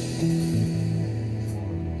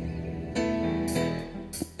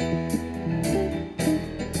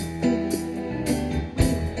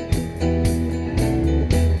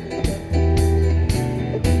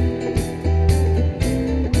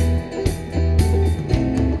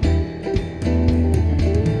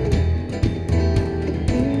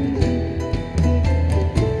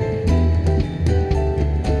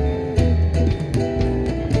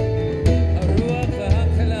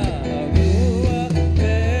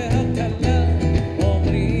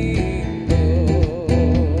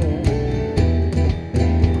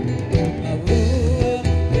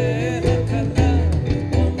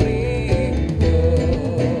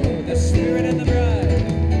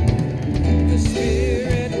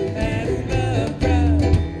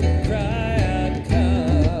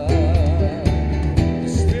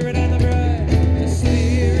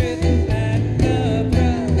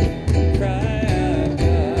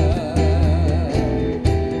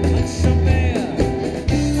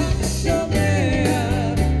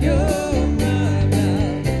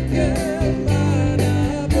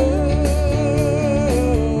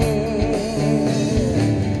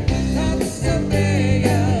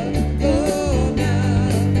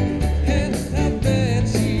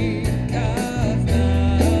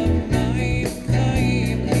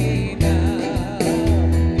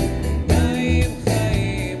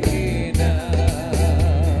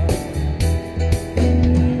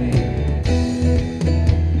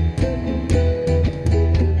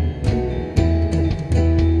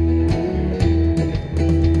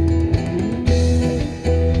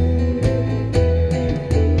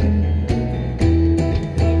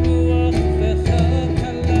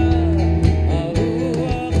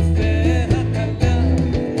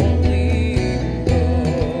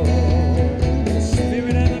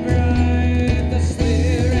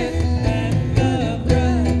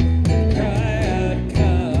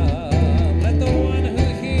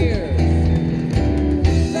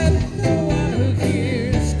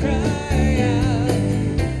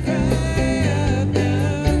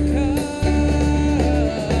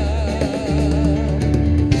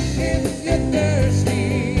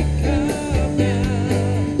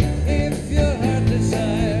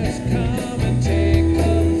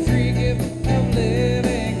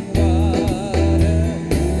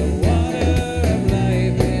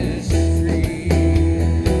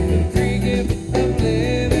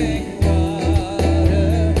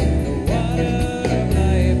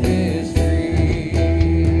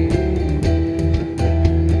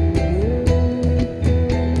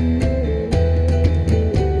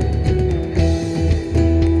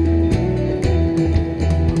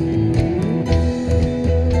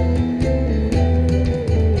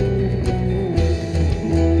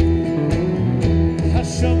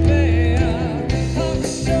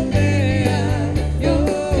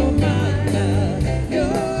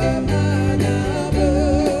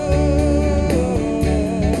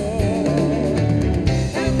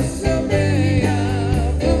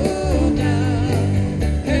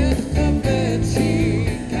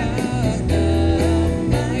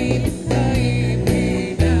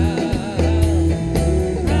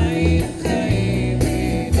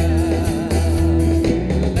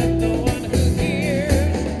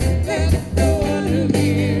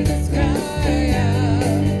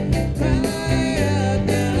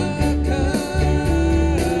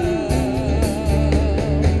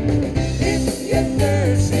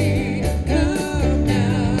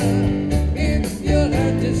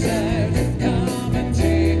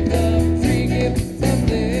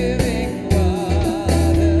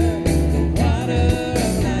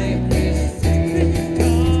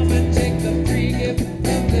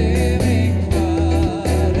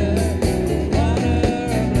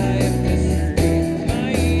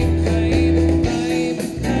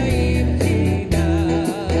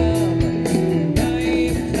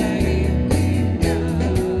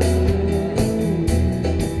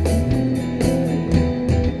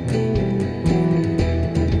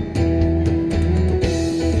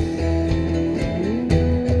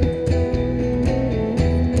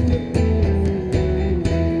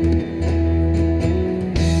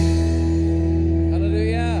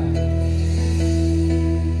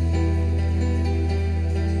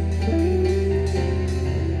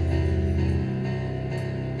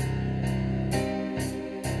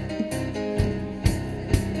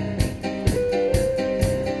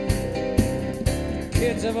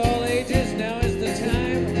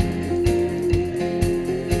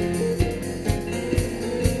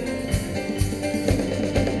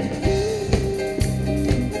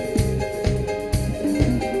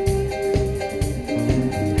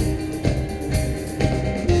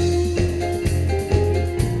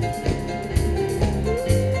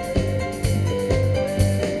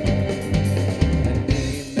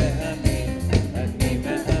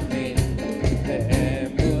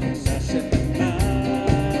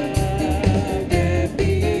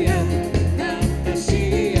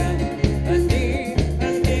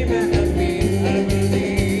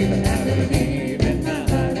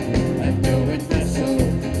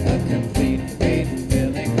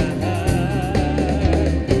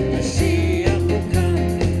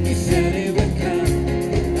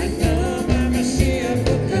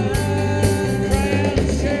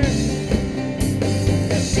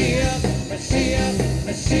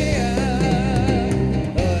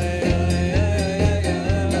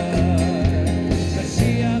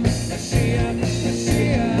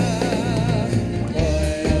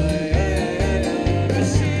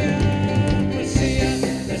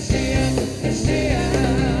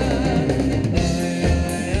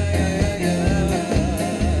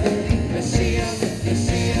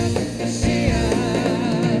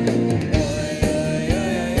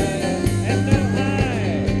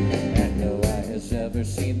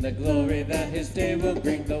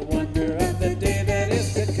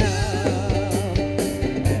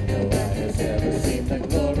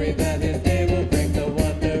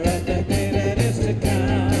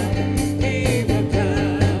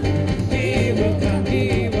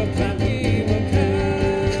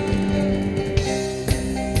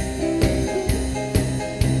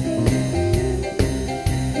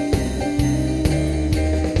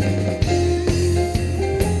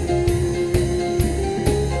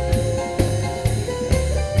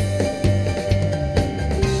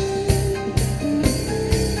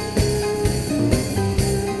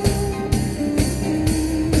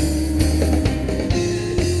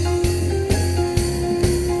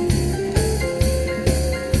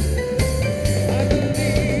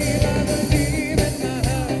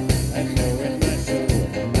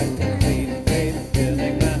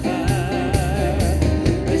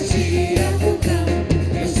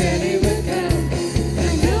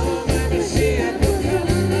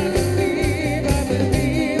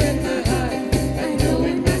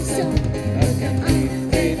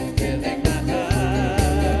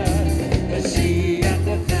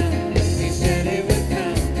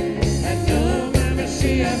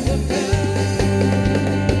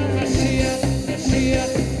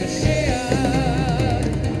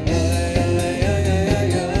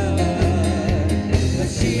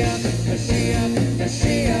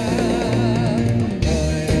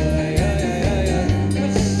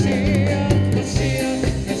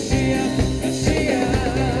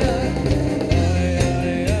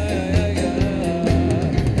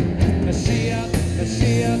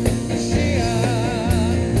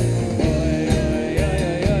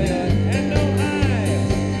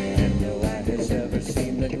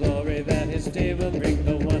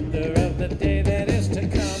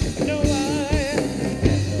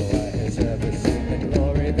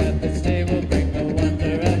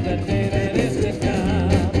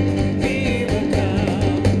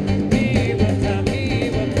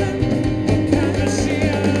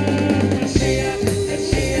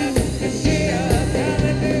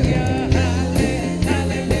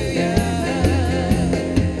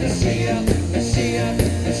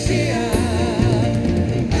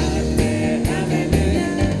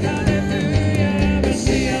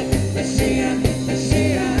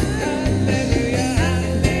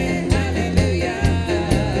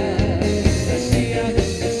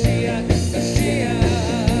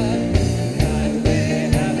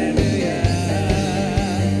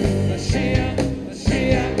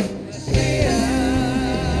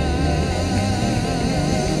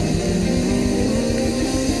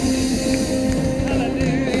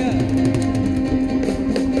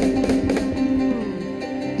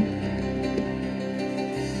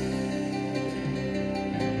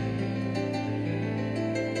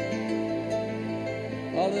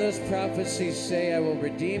 those prophecies say, I will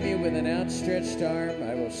redeem you with an outstretched arm.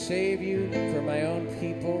 I will save you for my own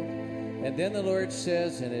people. And then the Lord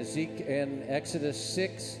says in Exodus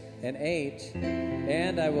 6 and 8,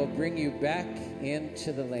 and I will bring you back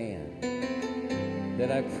into the land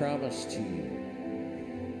that I promised to you.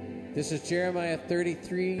 This is Jeremiah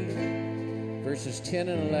 33, verses 10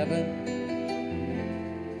 and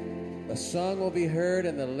 11. A song will be heard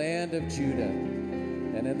in the land of Judah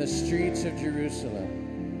and in the streets of Jerusalem,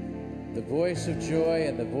 the voice of joy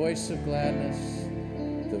and the voice of gladness,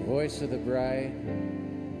 the voice of the bride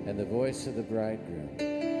and the voice of the bridegroom.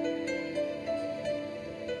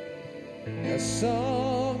 A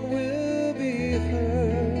song will be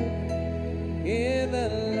heard in the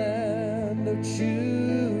land of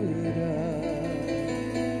Judah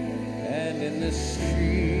and in the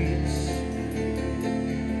streets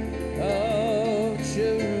of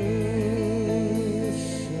Jerusalem.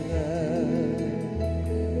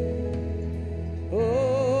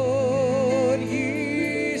 Oh,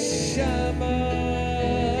 ye Shama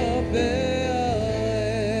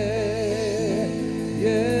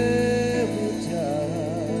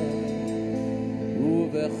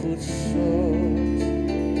Chutzot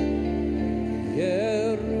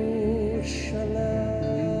Yerushalayim.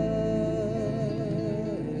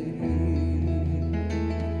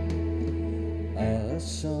 A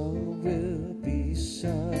song will be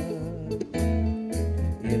sung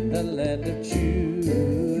in the land of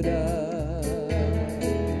Judah.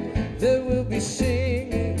 There will be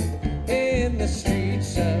singing in the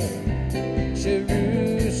streets of Jerusalem.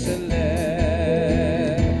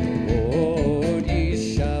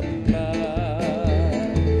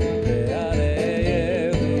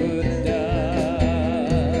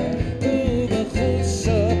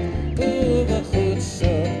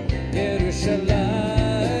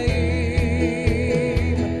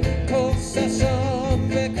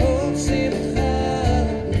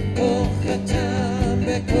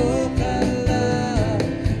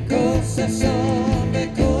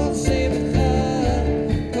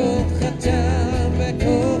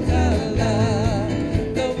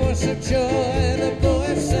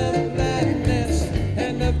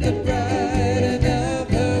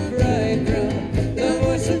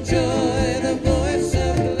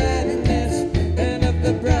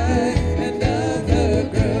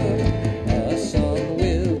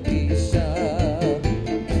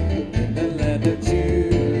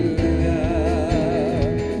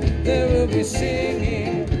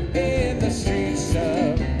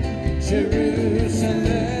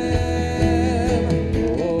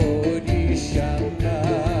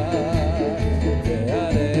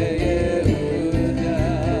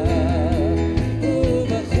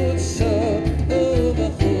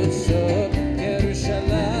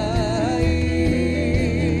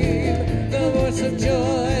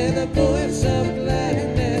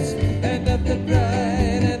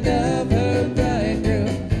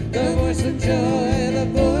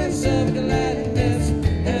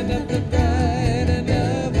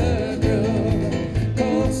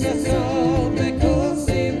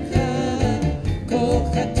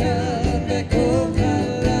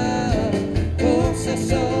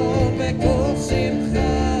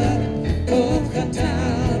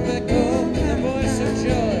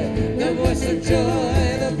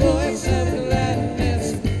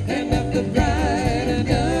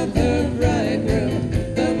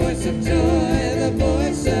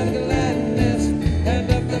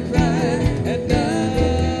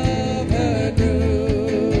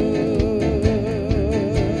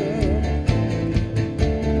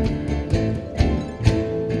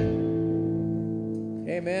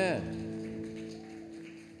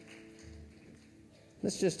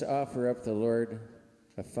 Let's just offer up the Lord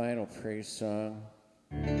a final praise song.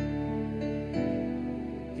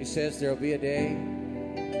 He says there will be a day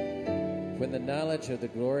when the knowledge of the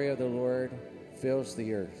glory of the Lord fills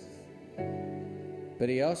the earth. But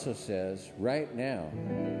he also says, right now,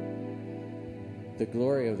 the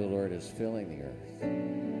glory of the Lord is filling the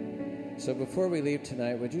earth. So before we leave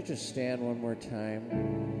tonight, would you just stand one more time?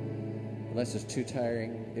 Unless it's too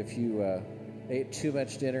tiring. If you ate too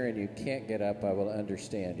much dinner and you can't get up, I will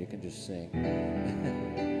understand. You can just sing.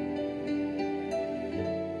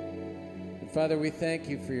 And Father, we thank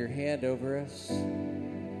you for your hand over us.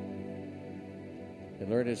 And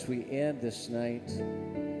Lord, as we end this night,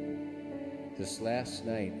 this last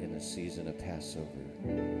night in the season of Passover,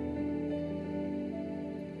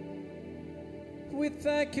 we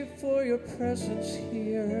thank you for your presence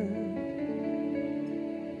here.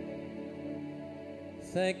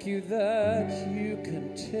 Thank you that you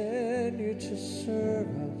continue to serve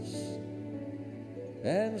us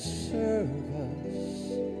and serve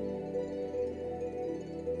us.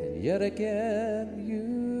 And yet again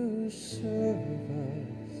you serve us.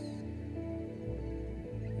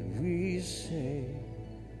 And we say,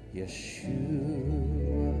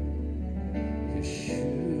 Yeshua,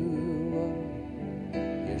 Yeshua,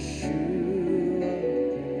 Yeshua,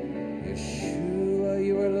 Yeshua,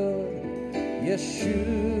 you are Lord.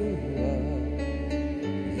 Yeshua,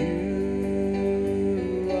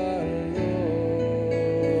 you are Lord.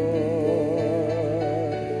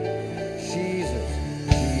 Jesus,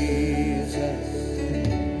 Jesus,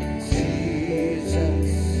 Jesus,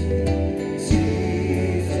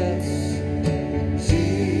 Jesus,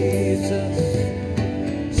 Jesus,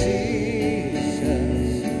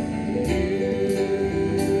 Jesus,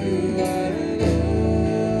 you are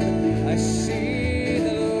Lord. I see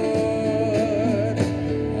the Lord,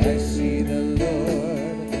 I see the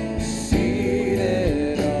Lord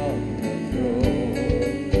seated on the throne,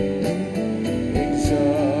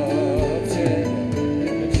 exalted,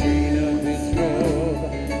 the train of his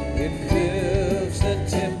robe, it fills the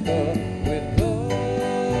temple with glory,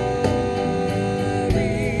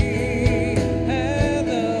 and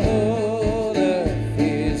the whole earth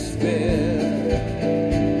is filled,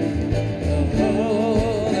 the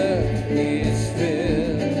whole earth is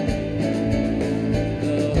filled,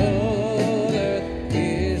 the whole earth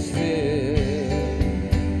is filled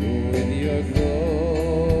with your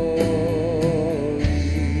glory.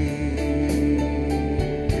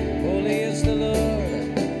 Holy is the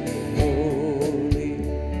Lord, holy,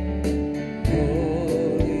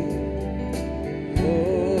 holy,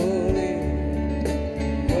 holy,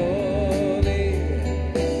 holy,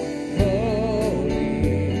 holy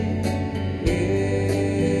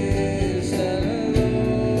is the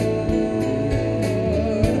Lord.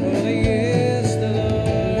 Holy is the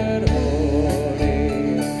Lord,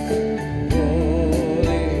 holy,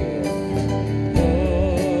 holy,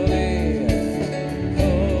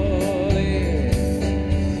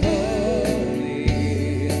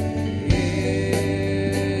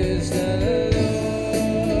 is the Lord.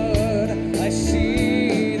 I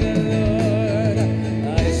see the Lord,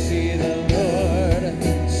 I see the Lord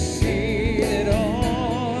seated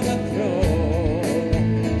on the throne,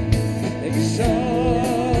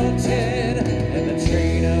 exalted, and the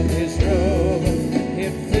train of his robe,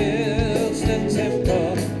 it fills the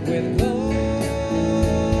temple with glory,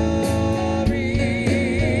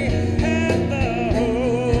 and the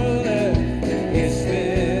whole earth is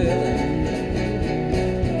filled,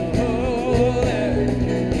 the whole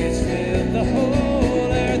earth is filled, the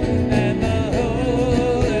whole earth, and the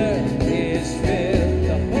whole earth is filled,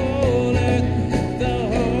 the whole earth, the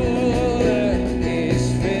whole earth is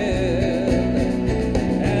filled,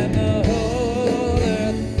 and the whole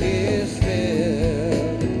earth is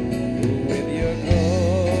filled with your glory.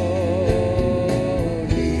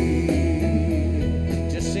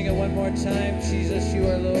 Just sing it one more time. Jesus, you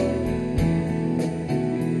are Lord.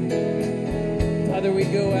 Father, we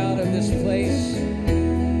go out of this place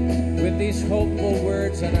with these hopeful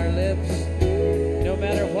words on our lips. No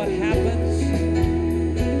matter what happens,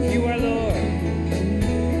 you are Lord.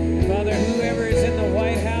 Father, whoever is in the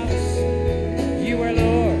White House, you are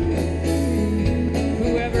Lord.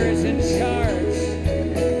 Whoever is in charge,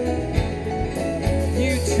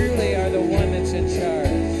 you truly are the one that's in charge.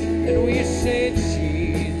 And we say,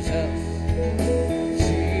 Jesus,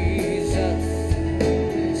 Jesus,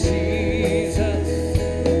 Jesus,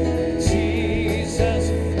 Jesus,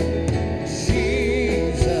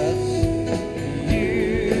 Jesus,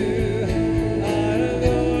 you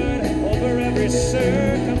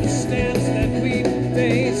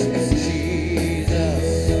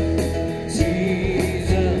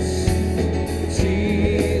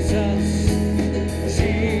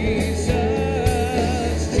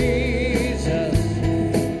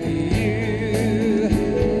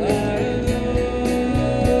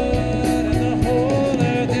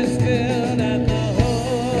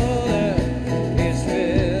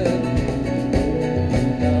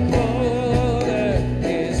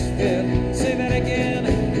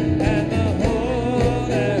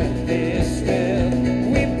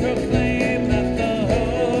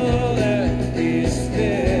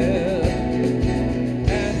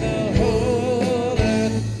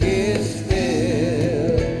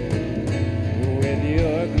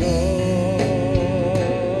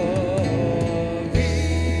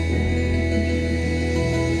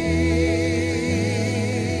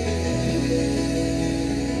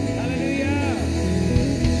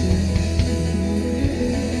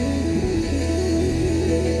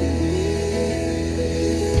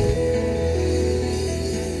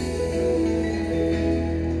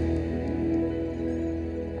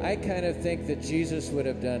kind of think that Jesus would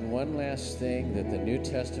have done one last thing that the New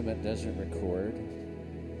Testament doesn't record,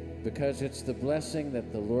 because it's the blessing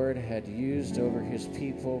that the Lord had used over his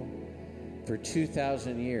people for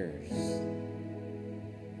 2,000 years.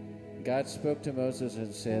 God spoke to Moses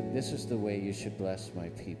and said, this is the way you should bless my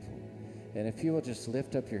people. And if you will just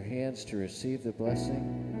lift up your hands to receive the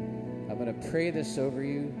blessing, I'm going to pray this over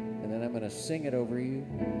you, and then I'm going to sing it over you.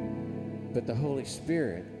 But the Holy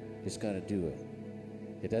Spirit is going to do it.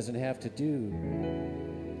 It doesn't have to do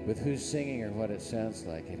with who's singing or what it sounds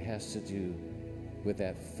like. It has to do with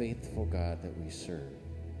that faithful God that we serve.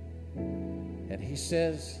 And he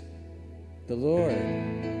says, the Lord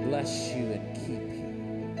bless you and keep you.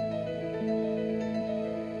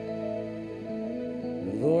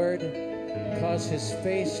 The Lord cause his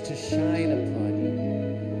face to shine upon you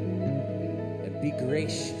and be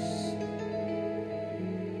gracious.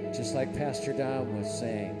 Just like Pastor Dom was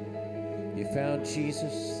saying, you found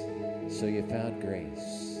Jesus, so you found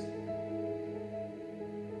grace.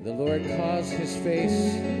 The Lord caused his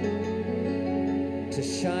face to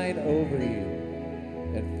shine over you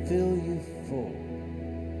and fill you full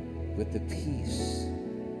with the peace,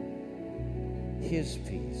 his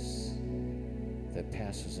peace that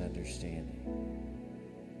passes understanding.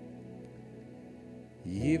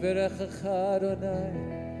 Yivarechecha Adonai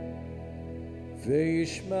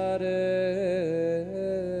ve'yishmarecha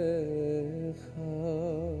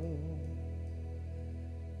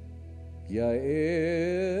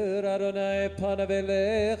Ya'ir Adonai panav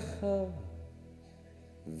elecha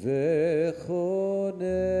ve'chonecha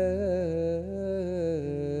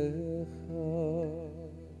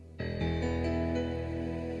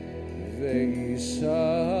ve'yisa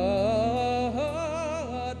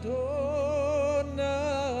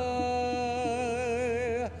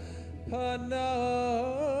Adonai panav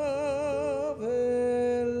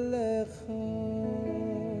elecha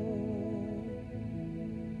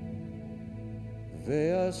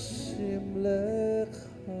ve'asim lecha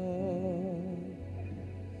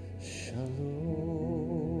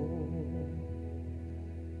shalom.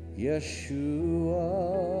 Yeshua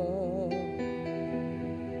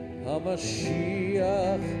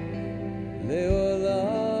HaMashiach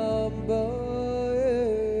le'olam ba'ed.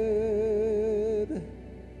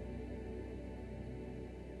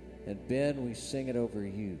 And Ben, we sing it over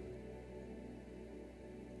you,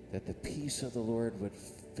 that the peace of the Lord would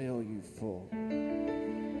fill you full.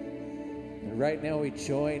 And right now we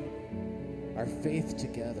join our faith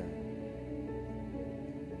together.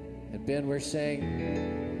 And Ben, we're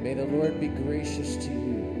saying, may the Lord be gracious to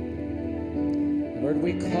you. And Lord,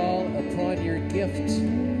 we call upon your gift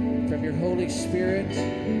from your Holy Spirit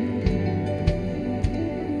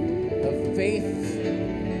of faith,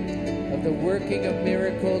 of the working of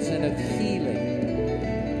miracles and of healing.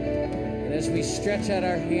 And as we stretch out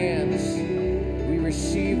our hands, we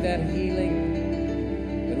receive that healing,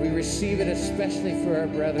 and we receive it especially for our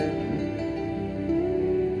brother.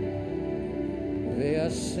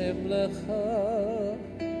 Ve'asem lecha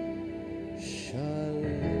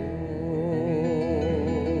shalom.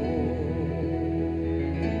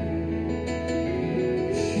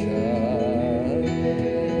 Shalom.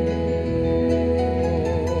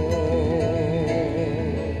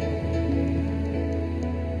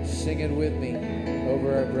 Sing it with me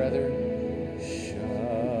over our brother.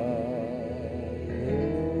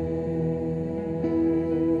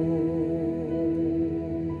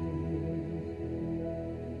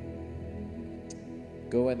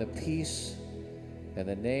 Go in the peace and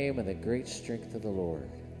the name and the great strength of the Lord.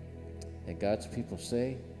 And God's people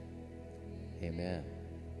say, amen.